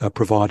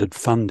provided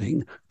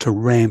funding to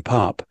ramp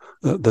up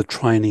the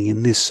training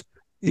in this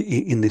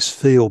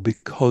field,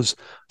 because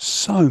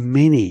so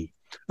many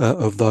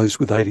of those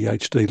with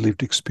ADHD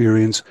lived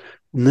experience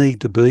need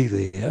to be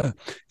there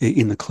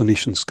in the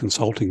clinician's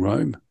consulting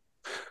room.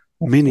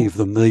 Many of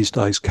them these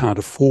days can't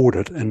afford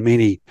it, and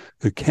many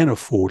who can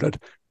afford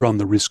it run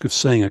the risk of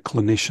seeing a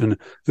clinician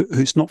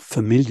who's not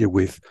familiar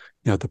with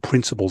the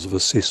principles of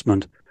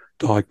assessment,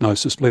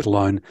 diagnosis, let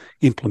alone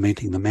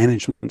implementing the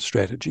management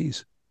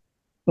strategies.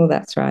 Well,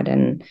 that's right.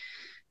 And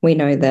we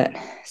know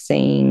that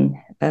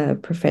seeing a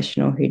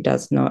professional who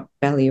does not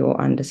value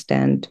or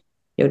understand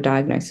your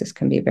diagnosis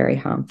can be very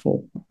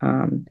harmful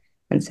and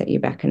set you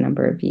back a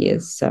number of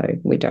years. So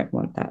we don't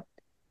want that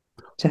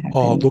to happen.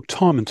 Oh, look,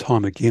 time and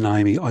time again,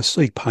 Amy, I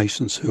see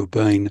patients who have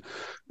been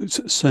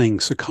seeing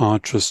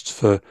psychiatrists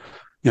for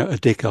a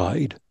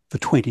decade, for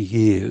 20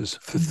 years,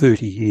 for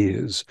 30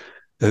 years,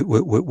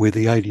 where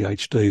the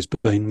ADHD has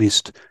been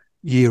missed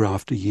year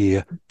after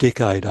year,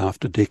 decade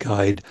after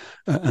decade,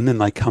 and then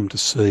they come to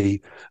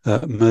see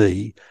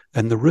me.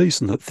 And the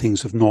reason that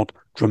things have not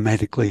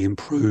dramatically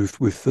improved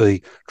with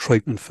the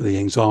treatment for the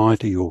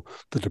anxiety or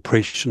the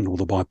depression or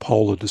the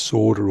bipolar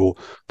disorder or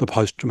the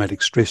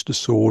post-traumatic stress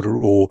disorder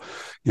or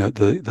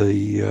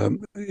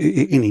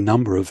any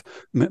number of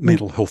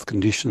mental health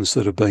conditions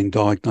that have been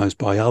diagnosed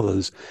by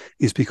others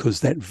is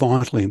because that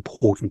vitally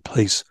important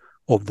piece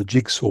of the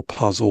jigsaw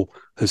puzzle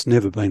has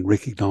never been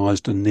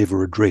recognised and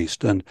never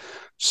addressed. And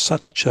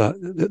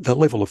the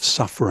level of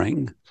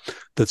suffering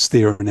that's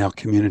there in our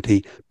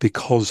community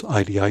because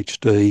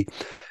ADHD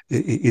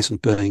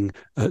isn't being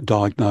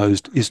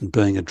diagnosed, isn't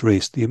being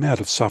addressed, the amount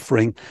of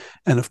suffering.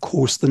 And of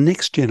course, the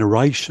next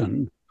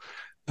generation,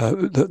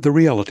 the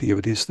reality of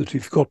it is that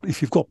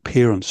if you've got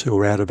parents who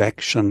are out of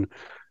action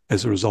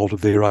as a result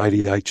of their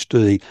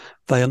ADHD,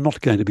 they are not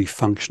going to be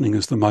functioning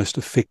as the most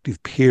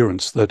effective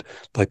parents that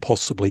they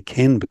possibly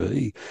can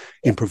be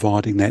in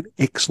providing that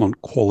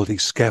excellent quality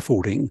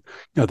scaffolding,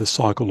 the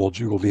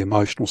psychological, the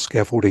emotional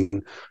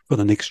scaffolding for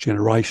the next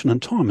generation. And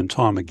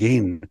time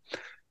again,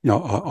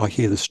 I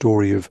hear the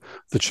story of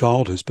the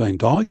child who's been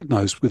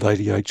diagnosed with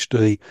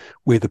ADHD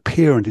where the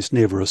parent is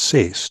never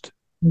assessed.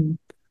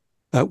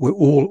 Where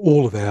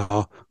all of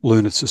our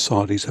learned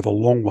societies have a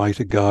long way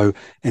to go,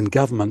 and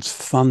governments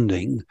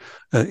funding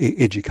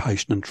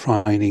education and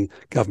training,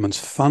 governments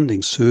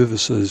funding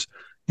services,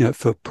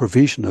 for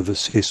provision of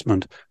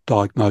assessment,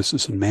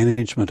 diagnosis and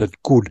management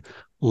at good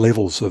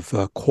levels of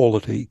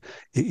quality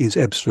is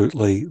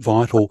absolutely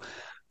vital.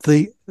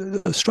 The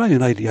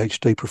Australian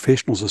ADHD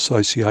Professionals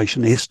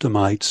Association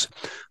estimates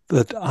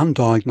that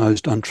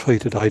undiagnosed,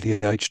 untreated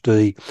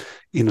ADHD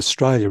in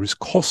Australia is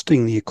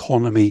costing the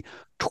economy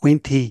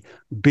 $20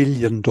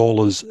 billion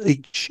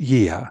each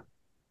year.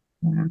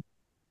 Yeah.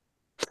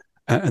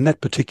 And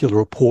that particular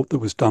report that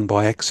was done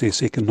by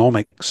Access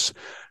Economics,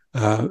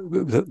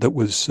 that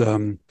was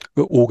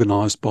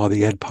organised by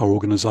the ADPA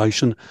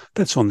organisation,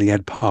 that's on the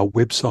ADPA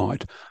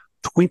website.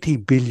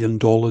 $20 billion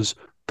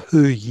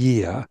per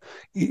year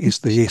is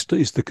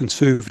the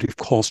conservative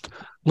cost,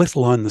 let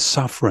alone the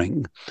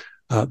suffering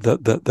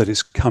that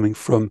is coming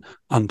from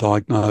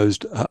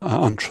undiagnosed,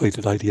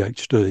 untreated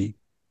ADHD.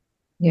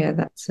 Yeah,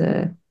 that's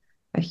a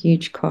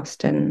huge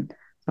cost and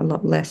a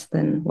lot less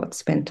than what's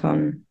spent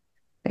on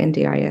the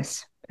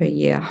NDIS per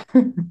year.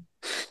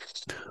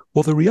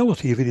 Well, the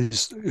reality of it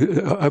is,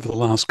 over the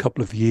last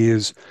couple of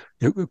years,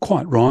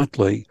 quite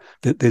rightly,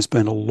 that there's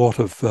been a lot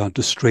of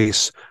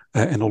distress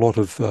and a lot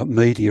of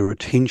media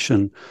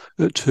attention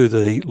to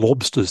the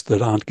lobsters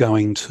that aren't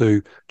going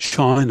to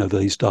China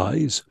these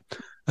days.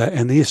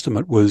 And the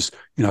estimate was,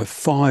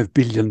 $5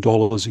 billion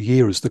a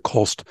year is the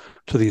cost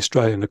to the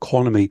Australian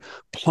economy,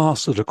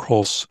 plastered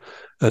across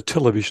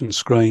television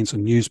screens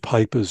and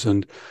newspapers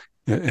and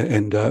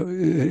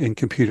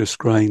computer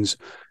screens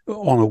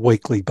on a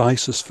weekly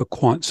basis for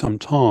quite some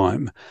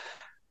time.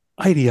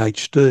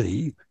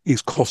 ADHD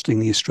is costing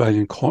the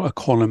Australian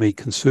economy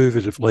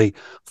conservatively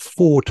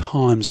 4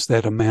 times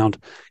that amount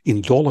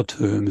in dollar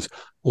terms,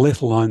 let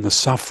alone the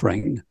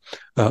suffering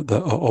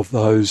of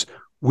those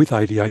with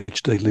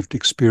ADHD lived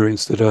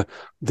experience that are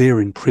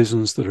there in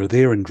prisons, that are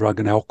there in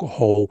drug and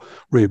alcohol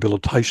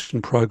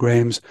rehabilitation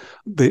programs,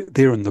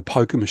 they're in the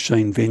poker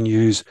machine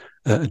venues,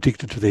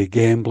 addicted to their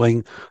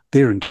gambling,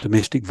 they're in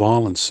domestic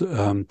violence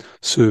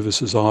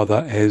services,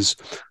 either as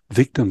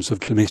victims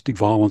of domestic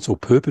violence or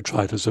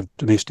perpetrators of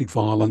domestic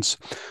violence.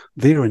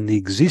 They're in the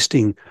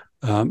existing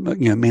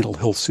mental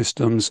health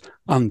systems,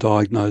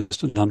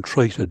 undiagnosed and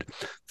untreated.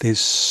 There's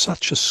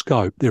such a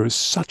scope, there is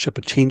such a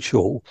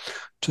potential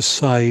to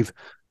save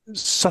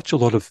such a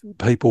lot of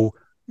people,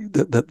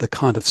 that the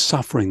kind of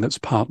suffering that's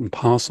part and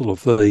parcel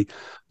of the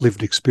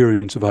lived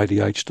experience of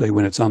ADHD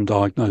when it's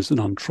undiagnosed and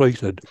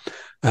untreated,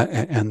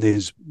 and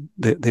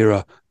there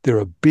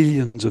are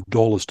billions of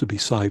dollars to be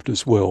saved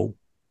as well.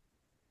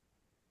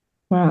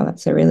 Wow,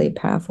 that's a really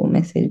powerful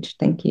message.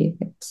 Thank you.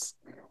 It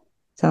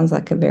sounds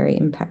like a very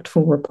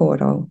impactful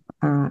report. I'll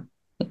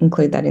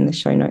include that in the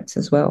show notes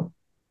as well.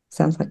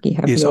 Sounds like you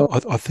have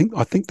I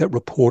think that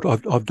report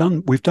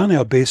we've done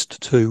our best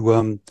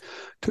to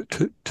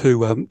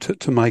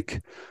make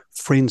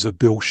friends of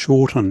Bill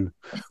Shorten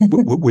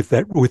with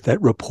that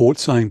report,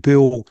 saying,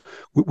 Bill,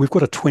 we've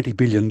got a $20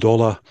 billion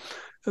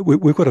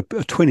we've got a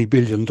 $20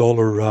 billion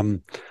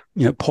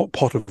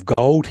pot of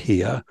gold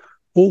here.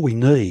 All we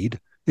need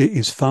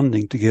is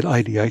funding to get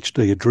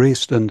ADHD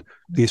addressed, and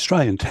the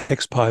Australian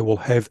taxpayer will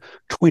have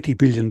 $20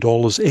 billion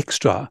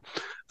extra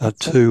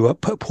to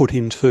put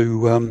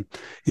into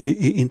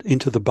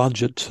the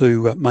budget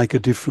to make a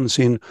difference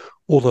in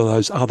all of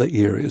those other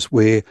areas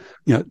where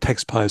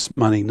taxpayers'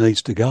 money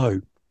needs to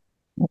go.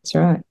 That's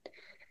right.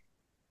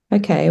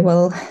 Okay,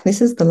 well,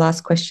 this is the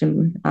last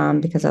question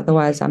because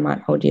otherwise I might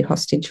hold you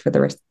hostage for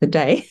the rest of the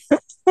day.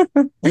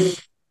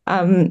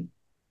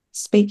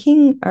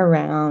 Speaking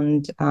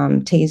around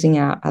teasing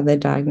out other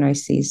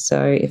diagnoses,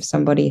 so if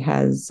somebody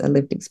has a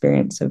lived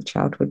experience of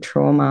childhood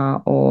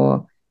trauma,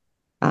 or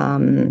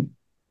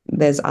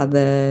there's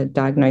other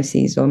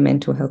diagnoses or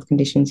mental health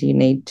conditions you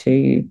need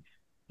to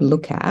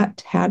look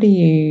at, how do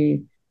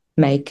you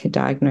make a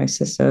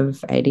diagnosis of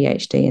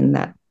ADHD in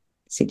that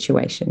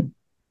situation?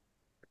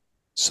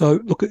 So,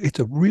 look, it's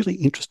a really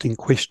interesting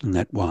question,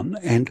 that one.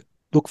 And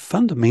look,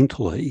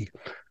 fundamentally,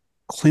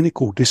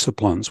 clinical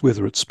disciplines,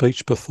 whether it's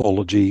speech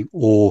pathology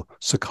or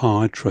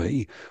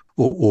psychiatry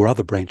or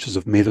other branches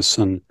of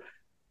medicine,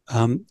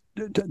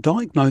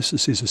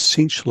 diagnosis is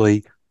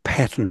essentially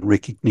pattern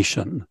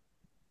recognition.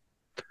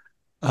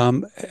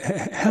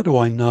 How do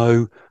I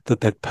know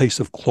that piece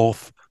of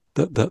cloth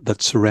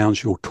that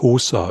surrounds your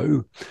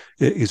torso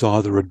is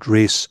either a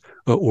dress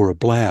or a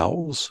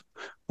blouse?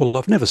 Well,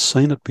 I've never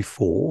seen it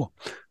before,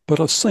 but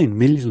I've seen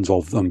millions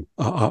of them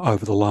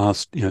over the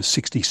last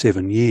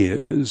 67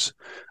 years,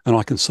 and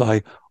I can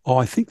say,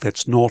 I think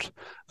that's not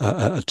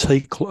a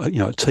tea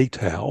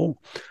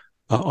towel.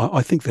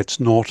 I think that's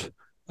not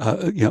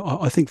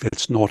I think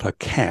that's not a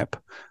cap.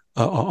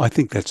 I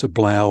think that's a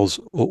blouse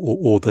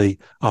or the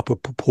upper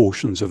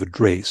proportions of a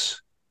dress.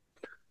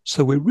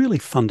 So we're really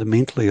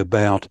fundamentally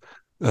about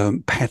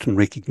pattern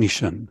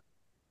recognition.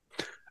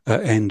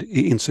 And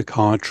in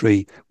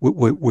psychiatry,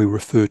 we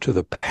refer to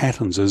the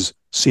patterns as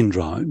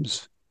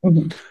syndromes.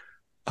 Mm-hmm.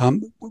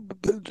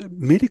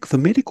 The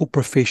medical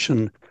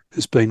profession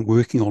has been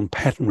working on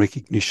pattern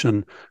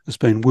recognition, has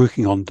been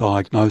working on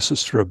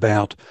diagnosis for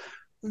about,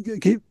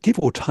 give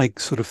or take,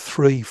 sort of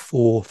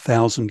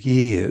 3,000-4,000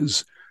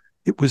 years.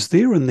 It was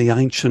there in the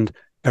ancient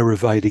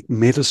Ayurvedic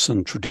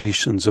medicine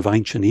traditions of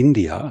ancient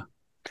India.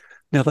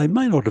 Now, they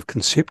may not have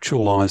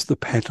conceptualized the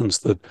patterns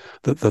that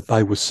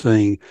they were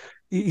seeing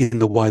in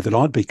the way that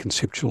I'd be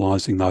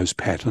conceptualizing those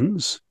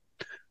patterns,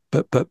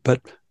 but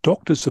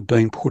doctors have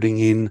been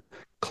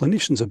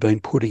clinicians have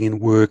been putting in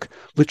work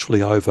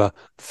literally over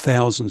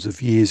thousands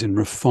of years in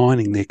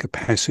refining their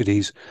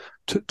capacities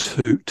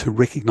to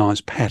recognise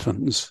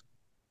patterns.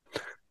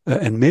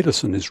 And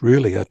medicine is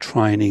really a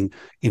training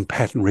in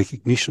pattern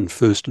recognition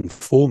first and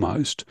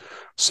foremost.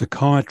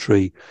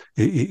 Psychiatry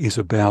is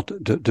about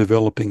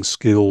developing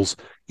skills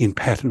in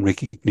pattern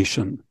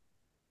recognition.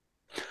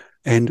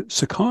 And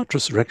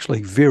psychiatrists are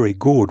actually very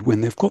good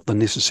when they've got the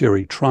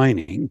necessary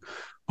training.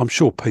 I'm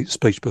sure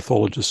speech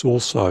pathologists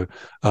also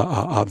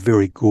are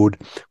very good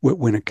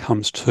when it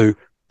comes to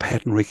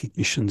pattern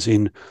recognitions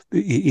in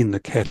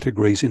the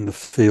categories, in the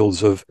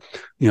fields of,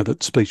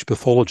 that speech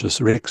pathologists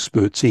are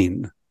experts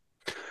in.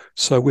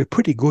 So we're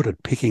pretty good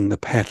at picking the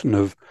pattern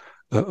of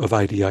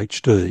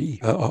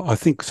ADHD. I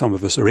think some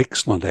of us are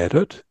excellent at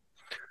it.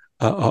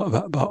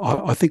 But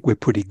I think we're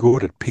pretty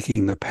good at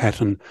picking the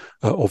pattern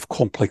of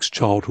complex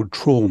childhood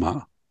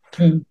trauma.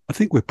 Mm. I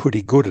think we're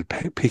pretty good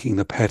at picking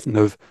the pattern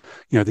of,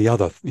 the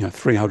other,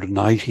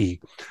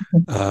 380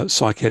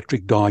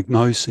 psychiatric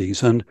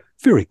diagnoses, and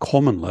very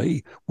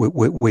commonly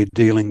we're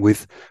dealing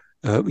with,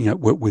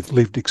 with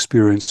lived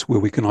experience where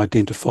we can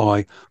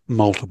identify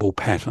multiple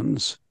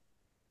patterns.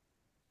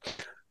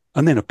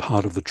 And then a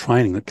part of the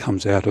training that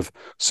comes out of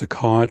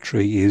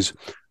psychiatry is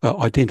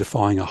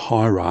identifying a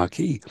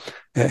hierarchy.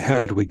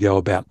 How do we go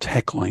about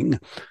tackling,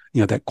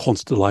 that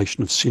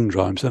constellation of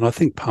syndromes? And I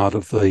think part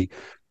of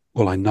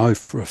I know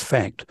for a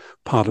fact,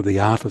 part of the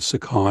art of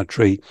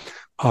psychiatry,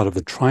 part of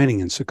the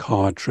training in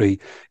psychiatry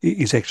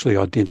is actually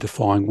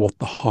identifying what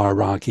the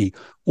hierarchy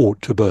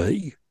ought to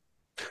be.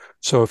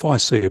 So if I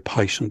see a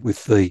patient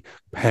with the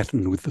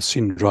pattern, with the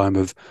syndrome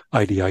of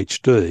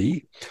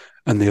ADHD,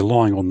 and they're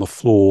lying on the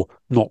floor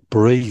not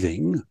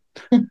breathing,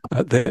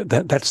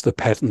 that's the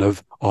pattern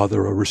of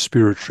either a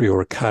respiratory or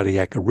a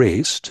cardiac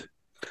arrest.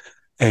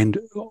 And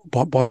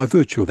by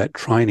virtue of that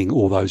training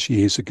all those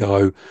years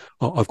ago,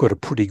 I've got a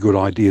pretty good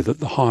idea that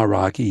the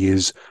hierarchy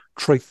is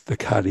treat the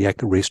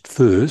cardiac arrest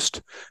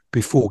first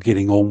before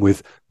getting on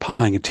with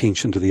paying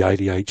attention to the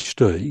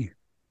ADHD.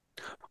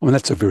 I mean,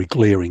 that's a very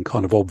glaring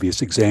kind of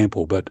obvious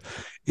example, but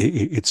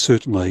it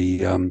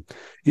certainly,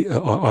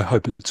 I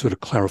hope it sort of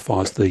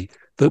clarifies the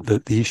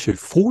issue.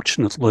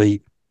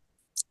 Fortunately,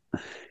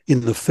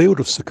 in the field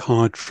of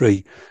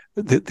psychiatry,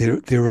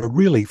 there are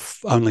really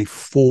only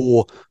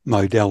 4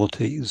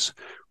 modalities.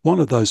 One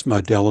of those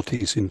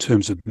modalities in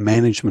terms of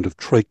management of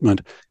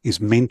treatment is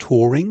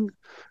mentoring,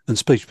 and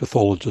speech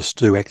pathologists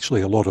do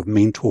actually a lot of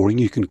mentoring.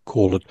 You can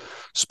call it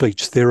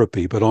speech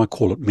therapy, but I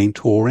call it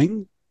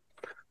mentoring.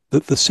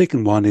 The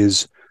second one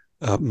is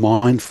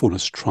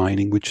mindfulness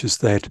training, which is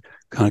that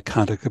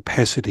kind of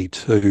capacity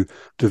to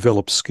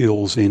develop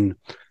skills in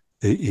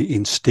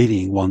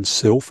steadying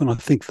oneself, and I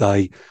think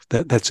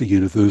that's a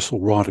universal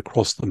right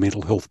across the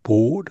mental health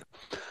board.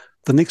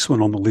 The next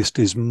one on the list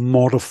is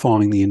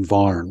modifying the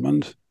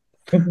environment,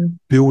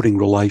 building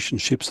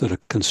relationships that are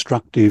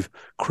constructive,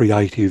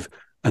 creative,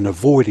 and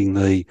avoiding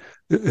the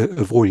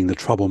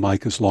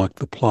troublemakers like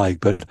the plague,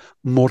 but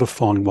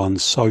modifying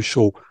one's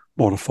social,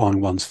 modifying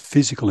one's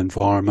physical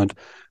environment.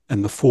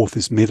 And the fourth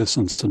is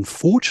medicines. And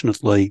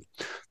fortunately,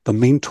 the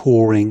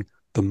mentoring,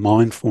 the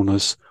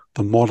mindfulness,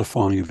 the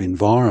modifying of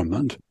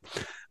environment,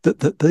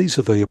 that these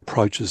are the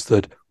approaches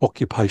that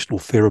occupational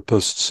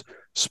therapists,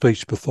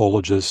 speech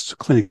pathologists,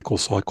 clinical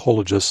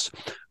psychologists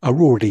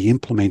are already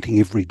implementing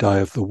every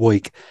day of the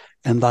week,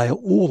 and they are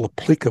all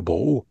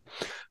applicable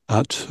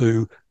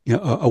to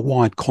a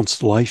wide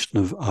constellation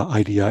of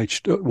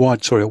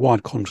ADHD, a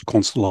wide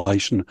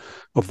constellation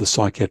of the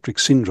psychiatric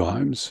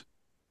syndromes.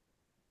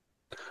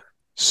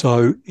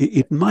 So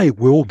it may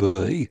well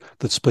be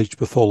that speech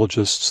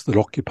pathologists, that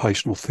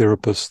occupational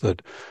therapists,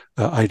 that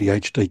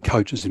ADHD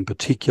coaches in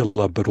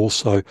particular, but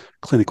also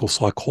clinical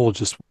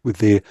psychologists with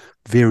their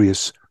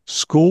various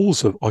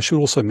schools of, I should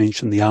also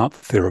mention the art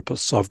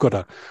therapists. I've got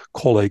a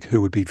colleague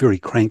who would be very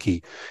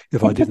cranky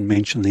if I didn't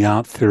mention the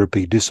art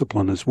therapy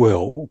discipline as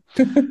well,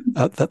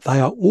 that they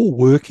are all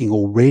working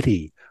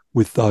already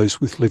with those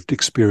with lived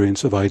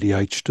experience of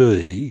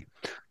ADHD,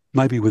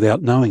 maybe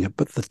without knowing it,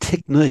 but the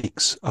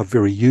techniques are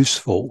very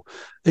useful,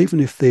 even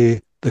if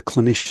the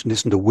clinician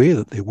isn't aware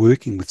that they're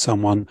working with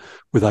someone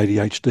with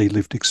ADHD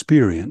lived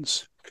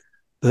experience.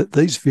 That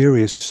these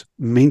various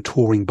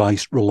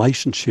mentoring-based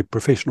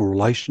professional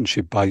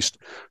relationship-based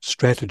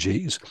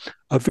strategies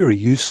are very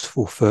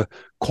useful for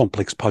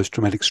complex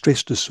post-traumatic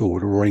stress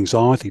disorder or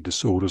anxiety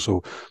disorders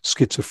or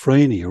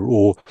schizophrenia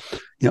or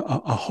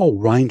a whole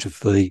range of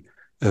the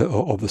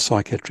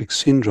psychiatric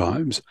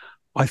syndromes.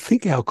 I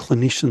think our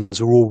clinicians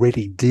are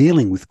already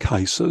dealing with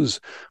cases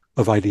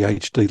of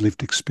ADHD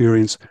lived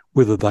experience,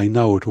 whether they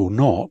know it or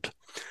not,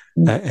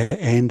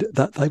 and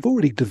that they've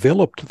already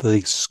developed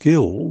these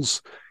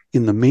skills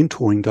in the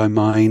mentoring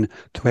domain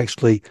to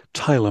actually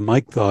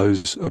tailor-make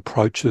those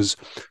approaches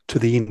to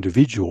the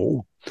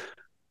individual,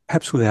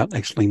 perhaps without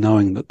actually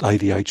knowing that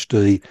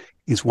ADHD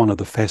is one of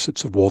the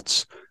facets of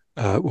what's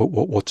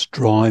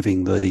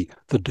driving the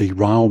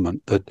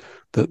derailment that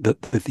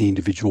the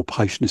individual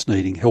patient is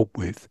needing help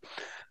with.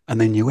 And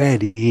then you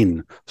add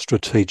in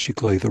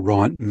strategically the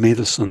right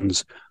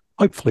medicines,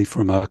 hopefully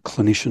from a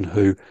clinician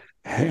who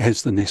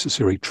has the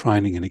necessary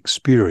training and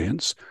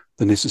experience,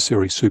 the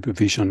necessary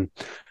supervision,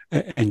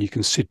 and you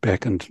can sit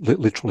back and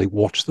literally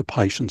watch the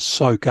patient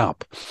soak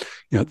up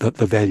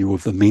the value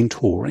of the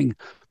mentoring,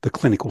 the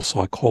clinical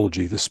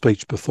psychology, the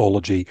speech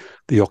pathology,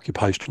 the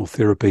occupational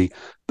therapy,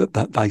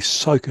 that they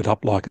soak it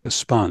up like a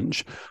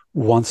sponge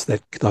once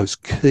those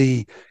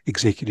key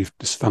executive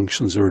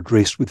dysfunctions are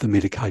addressed with the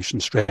medication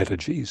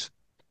strategies.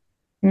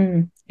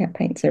 That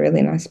paints a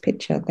really nice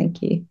picture.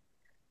 Thank you.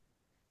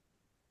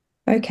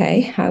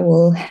 Okay, I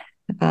will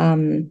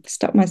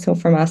stop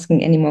myself from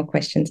asking any more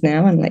questions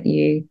now and let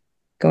you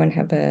go and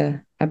have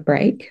a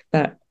break.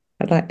 But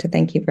I'd like to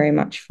thank you very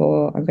much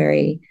for a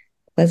very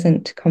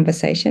pleasant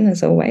conversation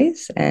as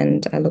always,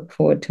 and I look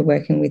forward to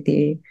working with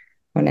you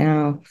on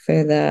our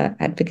further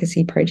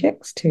advocacy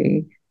projects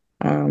to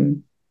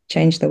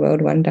change the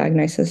world one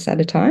diagnosis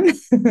at a time.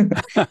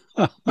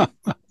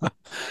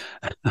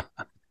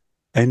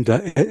 And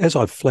as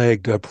I've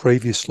flagged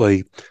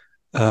previously,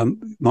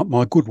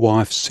 my good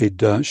wife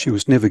said she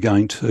was never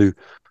going to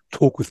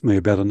talk with me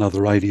about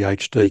another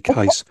ADHD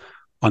case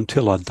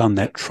until I'd done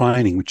that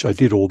training, which I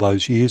did all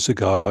those years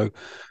ago.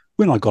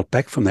 When I got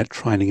back from that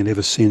training and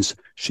ever since,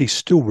 she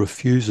still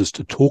refuses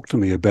to talk to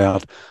me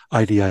about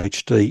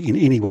ADHD in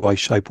any way,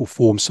 shape or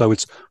form. So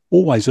it's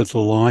always a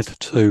delight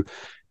to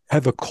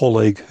have a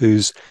colleague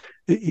who's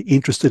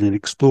interested in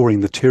exploring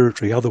the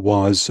territory.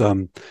 Otherwise,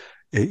 life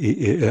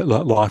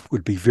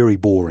would be very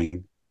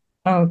boring.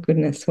 Oh,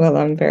 goodness. Well,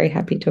 I'm very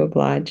happy to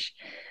oblige.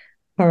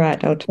 All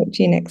right, I'll talk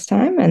to you next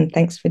time, and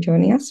thanks for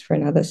joining us for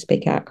another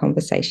Speak Out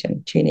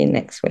conversation. Tune in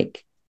next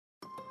week.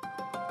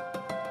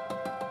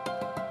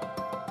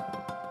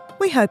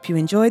 We hope you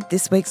enjoyed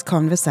this week's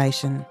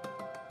conversation.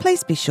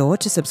 Please be sure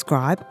to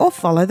subscribe or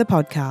follow the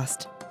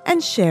podcast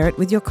and share it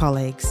with your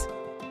colleagues.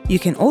 You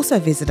can also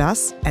visit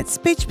us at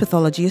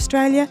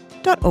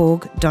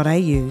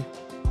speechpathologyaustralia.org.au.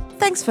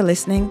 Thanks for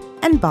listening,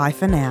 and bye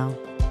for now.